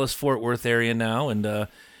Dallas-Fort Worth area now, and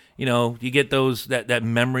you know, you get that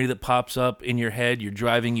memory that pops up in your head. You're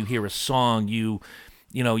driving, you hear a song, you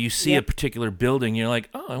see a particular building. You're like,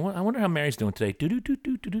 oh, I wonder how Mary's doing today. Do.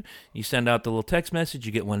 You send out the little text message.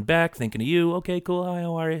 You get one back, thinking of you. Okay, cool. Hi,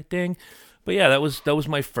 how are you? Ding. But yeah, that was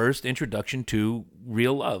my first introduction to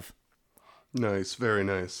real love. Nice, very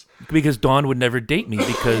nice. Because Dawn would never date me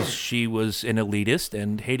because she was an elitist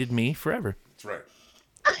and hated me forever. That's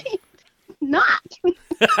right. Not.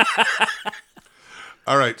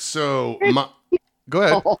 All right, so go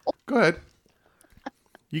ahead. Go ahead.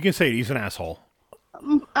 You can say it, he's an asshole.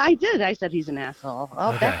 I did. I said he's an asshole.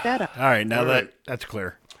 I'll back that up. All right, now All right. that's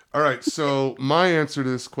clear. All right, so my answer to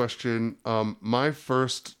this question, my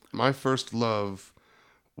first love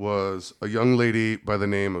was a young lady by the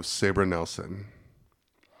name of Sabra Nelson.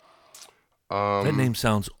 That name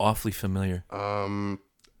sounds awfully familiar.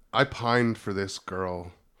 I pined for this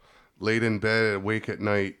girl, laid in bed, awake at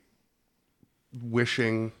night,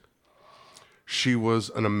 wishing. She was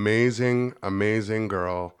an amazing, amazing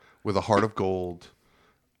girl with a heart of gold.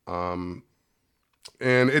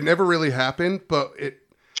 and it never really happened, but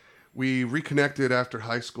we reconnected after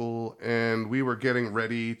high school, and we were getting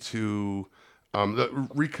ready to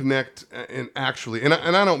reconnect, and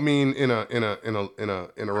I don't mean in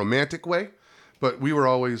a romantic way, but we were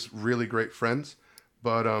always really great friends.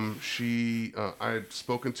 But I had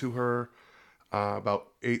spoken to her about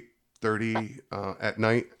 8:30 at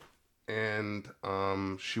night, and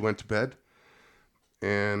she went to bed,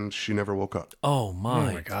 and she never woke up. Oh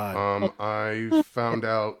my. God. I found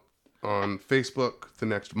out on Facebook the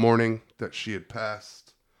next morning that she had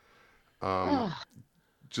passed.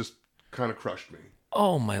 Just kind of crushed me.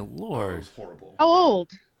 Oh my It Lord. was horrible. How old?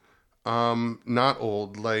 Not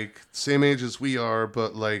old, like same age as we are,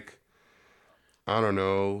 but like, I don't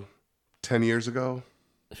know, 10 years ago.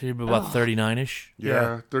 She'd be about 39-ish.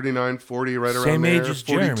 Yeah, 39, 40, right around Same there. age as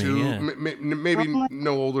Jeremy, yeah. Maybe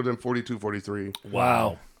no older than 42, 43.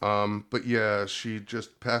 Wow. But yeah, she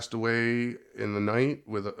just passed away in the night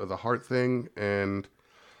with the heart thing, and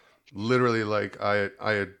literally, like,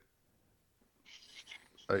 it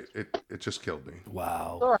just killed me.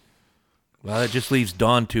 Wow. Sure. Well, that just leaves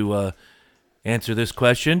Dawn to answer this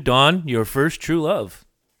question. Dawn, your first true love.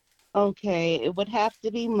 Okay, it would have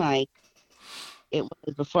to be Mike. It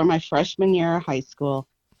was before my freshman year of high school.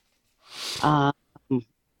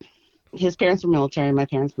 His parents were military, my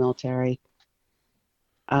parents military.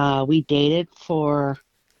 We dated for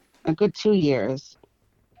a good 2 years,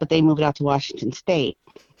 but they moved out to Washington State.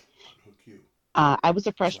 I was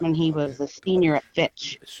a freshman, he was a senior at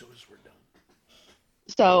Fitch. As soon as we're done.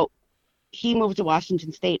 So he moved to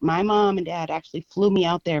Washington State. My mom and dad actually flew me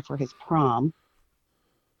out there for his prom.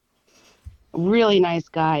 Really nice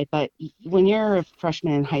guy, but when you're a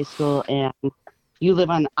freshman in high school and you live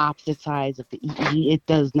on opposite sides of the EE, it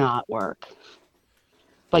does not work.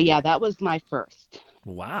 But yeah, that was my first.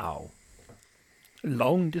 Wow.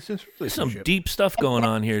 Long distance There's some relationship. deep stuff going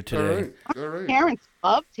on here All today. right, all right. Parents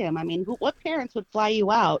loved him. I mean, what parents would fly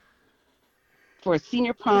you out for a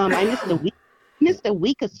senior prom? I missed a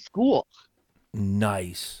week of school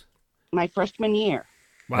Nice. my freshman year.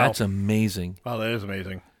 Wow. That's amazing. Wow, that is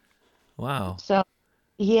amazing. Wow. So,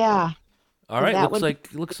 yeah. All right. That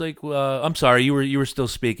Looks like. I'm sorry. You were still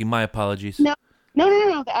speaking. My apologies. No.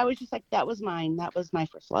 I was just like, that was mine. That was my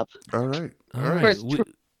first love. All right, all All right. right. First true.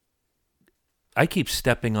 I keep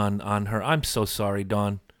stepping on her. I'm so sorry,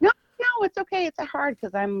 Dawn. No, it's okay. It's hard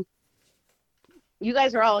because you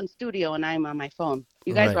guys are all in studio and I'm on my phone.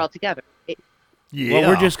 You guys Right. are all together. Yeah. Well,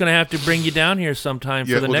 we're just gonna have to bring you down here sometime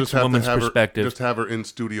Yeah, for the we'll next just have to woman's have perspective. Just have her in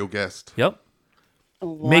studio guest. Yep.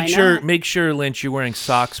 Why not? Make sure, Lynch, you're wearing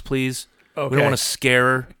socks, please. We Okay. don't want to scare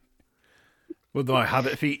her. With my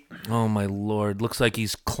hobbit feet. Oh my Lord! Looks like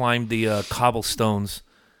he's climbed the cobblestones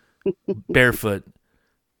barefoot.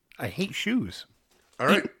 I hate shoes. All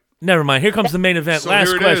right. Never mind. Here comes the main event. So Last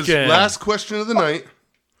here it question. is. Last question of the night.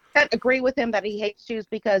 I agree with him that he hates shoes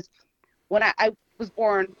because when I was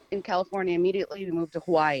born in California, immediately we moved to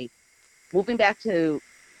Hawaii. Moving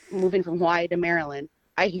from Hawaii to Maryland,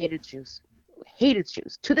 I hated shoes. Hated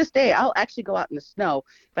shoes. To this day, I'll actually go out in the snow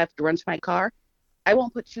if I have to run to my car. I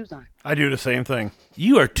won't put shoes on. I do the same thing.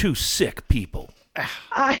 You are two sick people.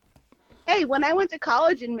 Hey, when I went to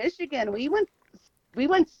college in Michigan, we went.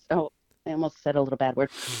 Oh, I almost said a little bad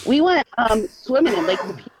word. We went swimming in Lake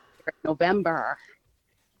Superior in November.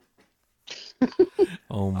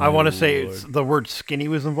 Oh my I want to say Lord. it's the word skinny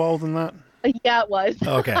was involved in that. Yeah, it was.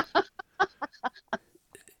 Okay.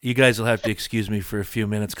 You guys will have to excuse me for a few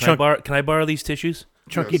minutes. Can Chunk- I borrow these tissues?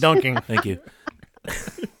 Chunky Yes. dunking. Thank you.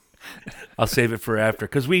 I'll save it for after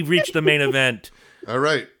because we've reached the main event. All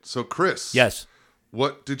right. So, Chris. Yes.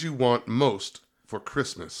 What did you want most for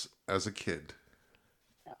Christmas as a kid?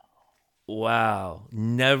 Wow.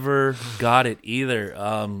 Never got it either.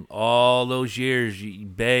 All those years you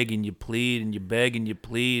beg and you plead and you beg and you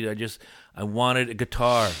plead. I wanted a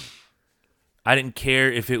guitar. I didn't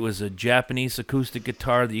care if it was a Japanese acoustic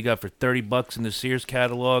guitar that you got for $30 in the Sears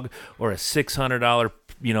catalog or a $600,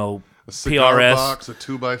 A cigar PRS. box, a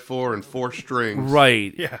 2x4, and 4 strings.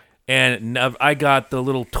 Right. Yeah. And I got the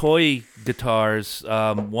little toy guitars,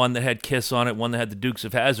 one that had Kiss on it, one that had the Dukes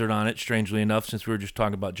of Hazzard on it, strangely enough, since we were just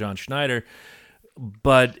talking about John Schneider.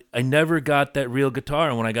 But I never got that real guitar.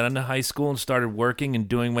 And when I got into high school and started working and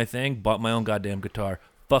doing my thing, bought my own goddamn guitar.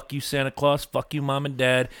 Fuck you, Santa Claus. Fuck you, Mom and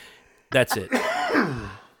Dad. That's it.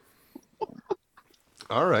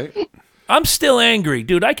 All right. I'm still angry.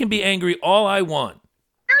 Dude, I can be angry all I want.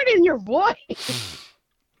 Heard it in your voice.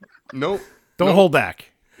 Nope. Don't hold back.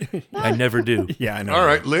 I never do. Yeah, I know. All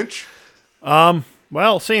right, Lynch.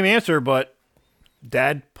 Well, same answer, but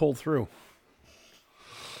Dad pulled through.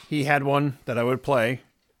 He had one that I would play,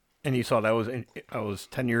 and he saw that I was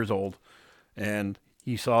 10 years old, and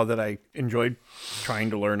he saw that I enjoyed trying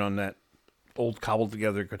to learn on that old cobbled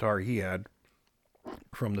together guitar he had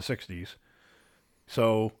from the 60s.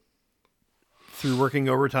 So through working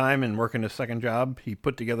overtime and working a second job, he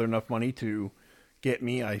put together enough money to get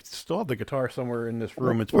me. I still have the guitar somewhere in this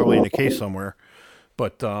room. It's probably in a case somewhere,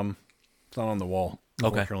 but it's not on the wall,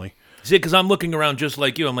 unfortunately. Okay. See, because I'm looking around just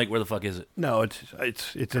like you. I'm like, where the fuck is it? No,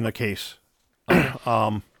 it's in a case.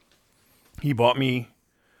 He bought me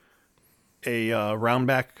a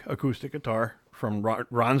roundback acoustic guitar from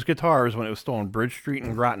Ron's Guitars when it was still on Bridge Street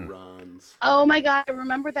in Groton. Oh my God, I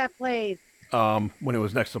remember that place. When it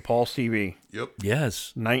was next to Paul's TV. Yep.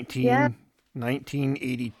 Yes.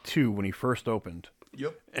 1982 when he first opened.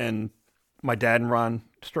 Yep. And my dad and Ron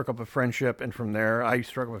struck up a friendship, and from there I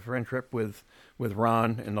struck up a friendship with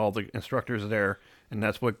Ron and all the instructors there, and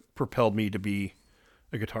that's what propelled me to be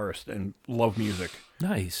a guitarist and love music.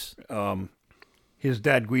 Nice. His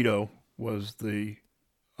dad Guido was the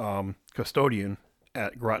custodian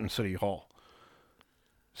at Groton City Hall.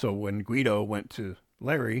 So when Guido went to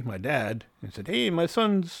Larry, my dad, and said, "Hey, my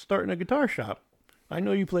son's starting a guitar shop. I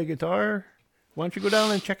know you play guitar. Why don't you go down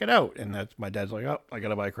and check it out?" And that's my dad's like, "Oh, I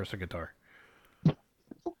gotta buy Chris a guitar."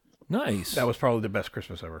 Nice. That was probably the best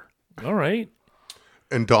Christmas ever. All right.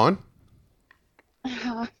 And Dawn?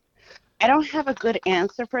 I don't have a good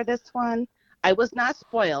answer for this one. I was not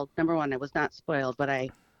spoiled. Number one, I was not spoiled, but I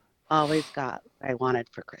always got what I wanted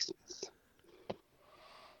for Christmas.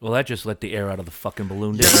 Well, that just let the air out of the fucking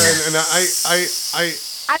balloon. Yeah, Didn't it? and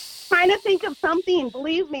I'm trying to think of something.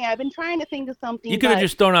 Believe me, I've been trying to think of something. You could have but-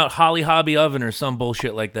 just thrown out Holly Hobby Oven or some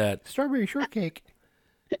bullshit like that. Strawberry shortcake.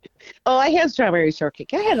 Oh, I had strawberry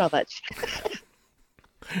shortcake. I had all that shit.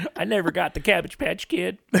 I never got the Cabbage Patch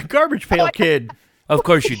Kid. The Garbage Pail Kid. Of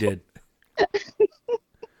course you did.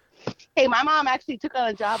 Hey, my mom actually took on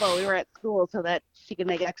a job while we were at school so that she could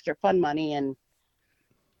make extra fun money, and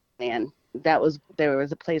there was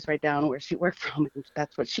a place right down where she worked from, and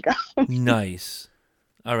that's what she got. Nice.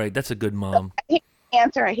 All right, that's a good mom. I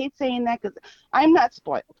hate saying that because I'm not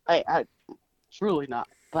spoiled. I truly not,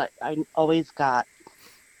 but I always got.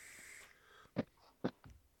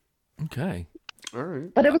 Okay. All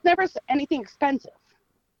right. But it was never anything expensive.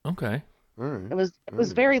 Okay. All right. It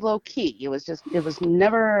was very low key. It was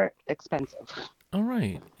never expensive. All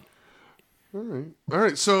right. All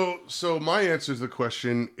right. So my answer to the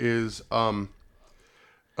question is,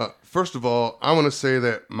 first of all, I want to say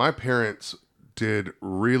that my parents did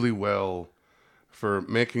really well for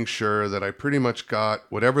making sure that I pretty much got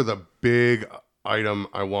whatever the big item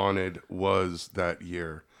I wanted was that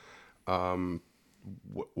year,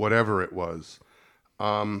 whatever it was.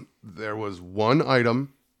 There was one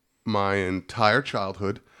item my entire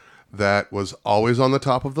childhood that was always on the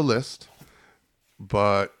top of the list,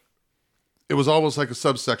 but it was almost like a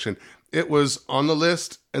subsection. It was on the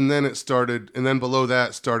list, and then it started, and then below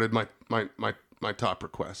that started my top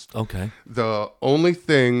request. Okay. The only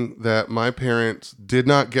thing that my parents did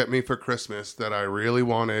not get me for Christmas that I really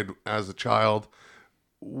wanted as a child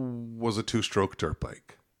was a 2-stroke dirt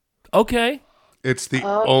bike. Okay. It's the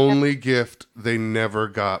only gift they never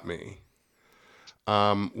got me.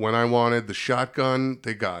 When I wanted the shotgun,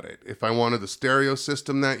 they got it. If I wanted the stereo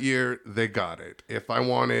system that year, they got it. If I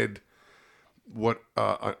wanted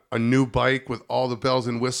a new bike with all the bells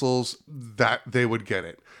and whistles, that they would get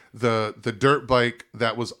it. The dirt bike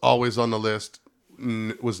that was always on the list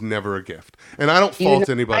was never a gift. And I don't fault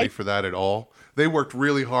anybody for that at all. They worked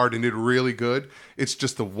really hard and did really good. It's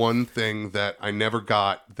just the one thing that I never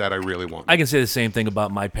got that I really wanted. I can say the same thing about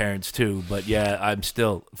my parents too, but yeah, I'm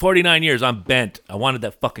still 49 years. I'm bent. I wanted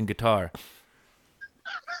that fucking guitar.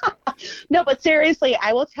 No, but seriously,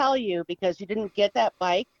 I will tell you, because you didn't get that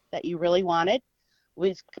bike that you really wanted,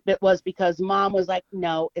 it was because mom was like,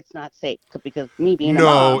 no, it's not safe. Because me being a mom.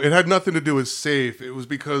 No, it had nothing to do with safe. It was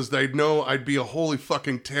because they know I'd be a holy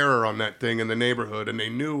fucking terror on that thing in the neighborhood, and they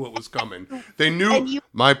knew what was coming. They knew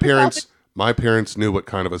my parents knew what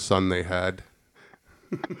kind of a son they had.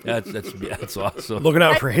 That's awesome. Looking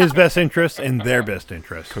out for his best interest and their best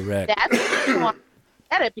interest. Correct. That's why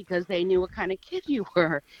they get it, because they knew what kind of kid you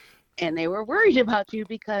were, and they were worried about you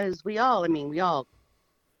because we all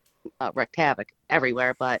wreaked havoc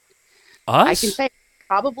everywhere. But I can say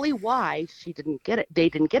probably why she didn't get it. They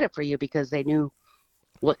didn't get it for you because they knew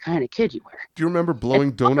what kind of kid you were. Do you remember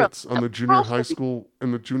blowing donuts on the junior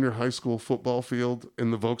high school football field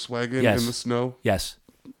in the Volkswagen Yes. in the snow? Yes.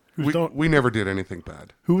 We never did anything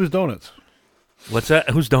bad. Who was donuts? What's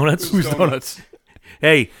that? Who's donuts? Who's donuts?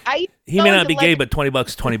 Hey, he may not be gay, like- but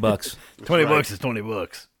 $20, $20. $20 is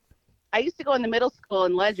 $20. I used to go in the middle school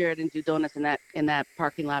in Ledyard and do donuts in that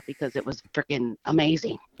parking lot because it was freaking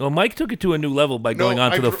amazing. Well, Mike took it to a new level by going No,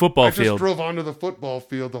 onto the football I field. just drove onto the football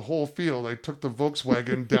field, the whole field. I took the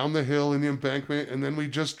Volkswagen down the hill in the embankment, and then we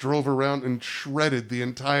just drove around and shredded the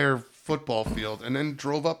entire football field, and then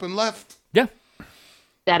drove up and left. Yeah.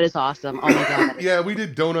 That is awesome. Oh my god. Yeah, we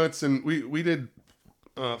did donuts, and we did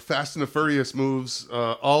Fast and the Furious moves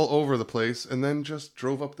all over the place, and then just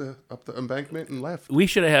drove up the embankment and left. We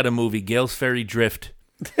should have had a movie, Gale's Ferry Drift.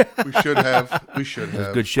 We should have. We should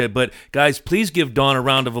have. Good shit. But, guys, please give Dawn a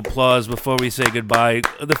round of applause before we say goodbye.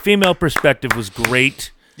 The female perspective was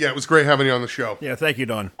great. Yeah, it was great having you on the show. Yeah, thank you,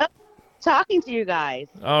 Dawn. Talking to you guys.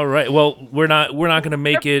 All right. Well, we're not going to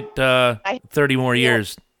make it 30 more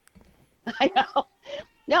years. I know.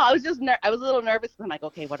 No, I was just I was a little nervous. I'm like,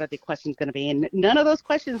 okay, what are the questions going to be? And none of those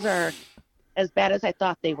questions are as bad as I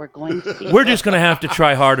thought they were going to be. We're just going to have to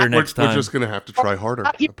try harder next time. We're just going to have to try harder.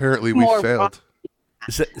 Apparently, we More failed.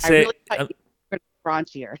 Say, I really thought you were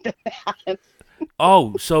raunchier than that.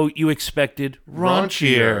 oh, so you expected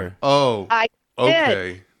raunchier. Oh, I did.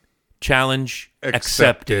 okay. Challenge Accepted.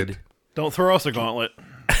 accepted. Don't throw us a gauntlet.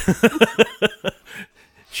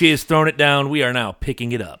 She has thrown it down. We are now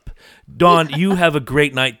picking it up. Dawn, you have a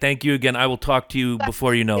great night. Thank you again. I will talk to you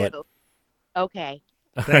before you know it. Okay.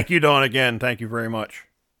 Thank you, Dawn, again. Thank you very much.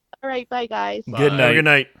 All right. Bye, guys. Good Bye. night. Good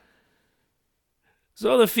night.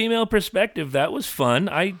 So the female perspective, that was fun.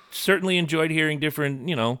 I certainly enjoyed hearing different,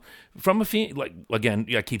 from a like again,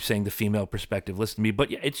 I keep saying the female perspective. Listen to me, but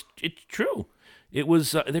yeah, it's true. It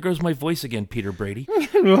was there goes my voice again, Peter Brady.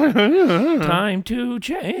 Time to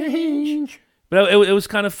change. But it was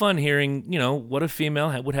kind of fun hearing, what a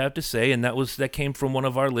female would have to say, and that came from one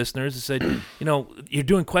of our listeners that said, you're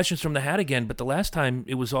doing questions from the hat again, but the last time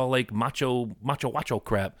it was all like macho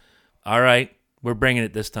crap. All right, we're bringing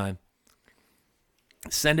it this time.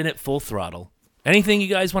 Sending it full throttle. Anything you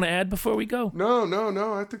guys want to add before we go? No.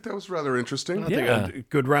 I think that was rather interesting. I think a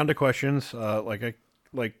good round of questions. Like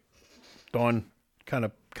Dawn kind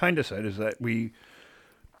of said, is that we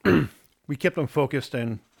we kept them focused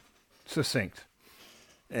and succinct,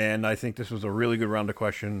 and I think this was a really good round of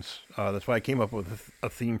questions. That's why I came up with a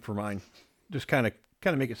theme for mine. Just kind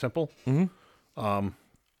of make it simple. Mm-hmm.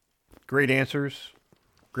 Great answers,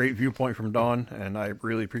 great viewpoint from Dawn, and I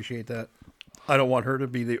really appreciate that. I don't want her to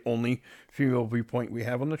be the only female viewpoint we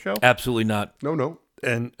have on the show. Absolutely not. No.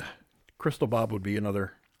 And Crystal Bob would be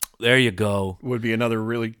another. There you go. Would be another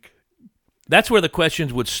really. That's where the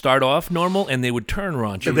questions would start off normal and they would turn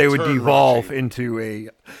raunchy. They would turn devolve raunchy. into a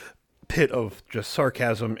pit of just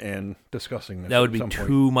sarcasm and discussing this. That would be at some point.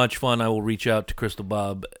 too much fun. I will reach out to Crystal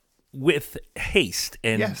Bob with haste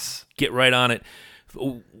and Yes. get right on it.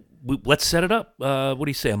 Let's set it up. What do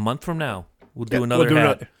you say? A month from now, we'll do Yeah, another we'll do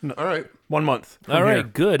hat. All right. 1 month. from All right, here.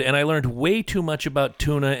 good. And I learned way too much about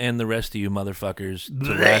tuna and the rest of you motherfuckers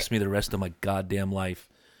to last me the rest of my goddamn life.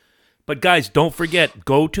 But guys, don't forget,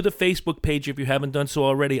 go to the Facebook page if you haven't done so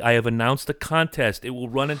already. I have announced the contest. It will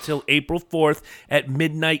run until April 4th at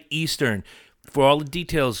midnight Eastern. For all the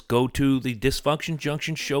details, go to the Dysfunction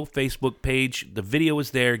Junction Show Facebook page. The video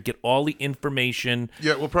is there. Get all the information.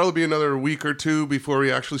 Yeah, we'll probably be another week or two before we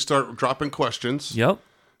actually start dropping questions. Yep.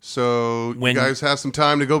 So When- you guys have some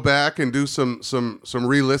time to go back and do some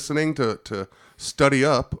re-listening to study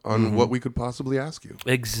up on what we could possibly ask you.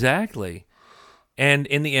 Exactly. And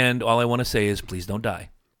in the end, all I want to say is please don't die.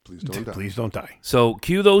 Please don't die. Please don't die. So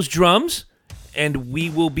cue those drums, and we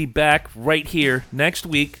will be back right here next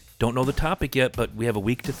week. Don't know the topic yet, but we have a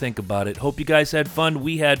week to think about it. Hope you guys had fun.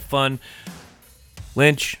 We had fun.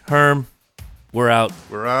 Lynch, Herm, we're out.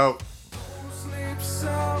 We're out.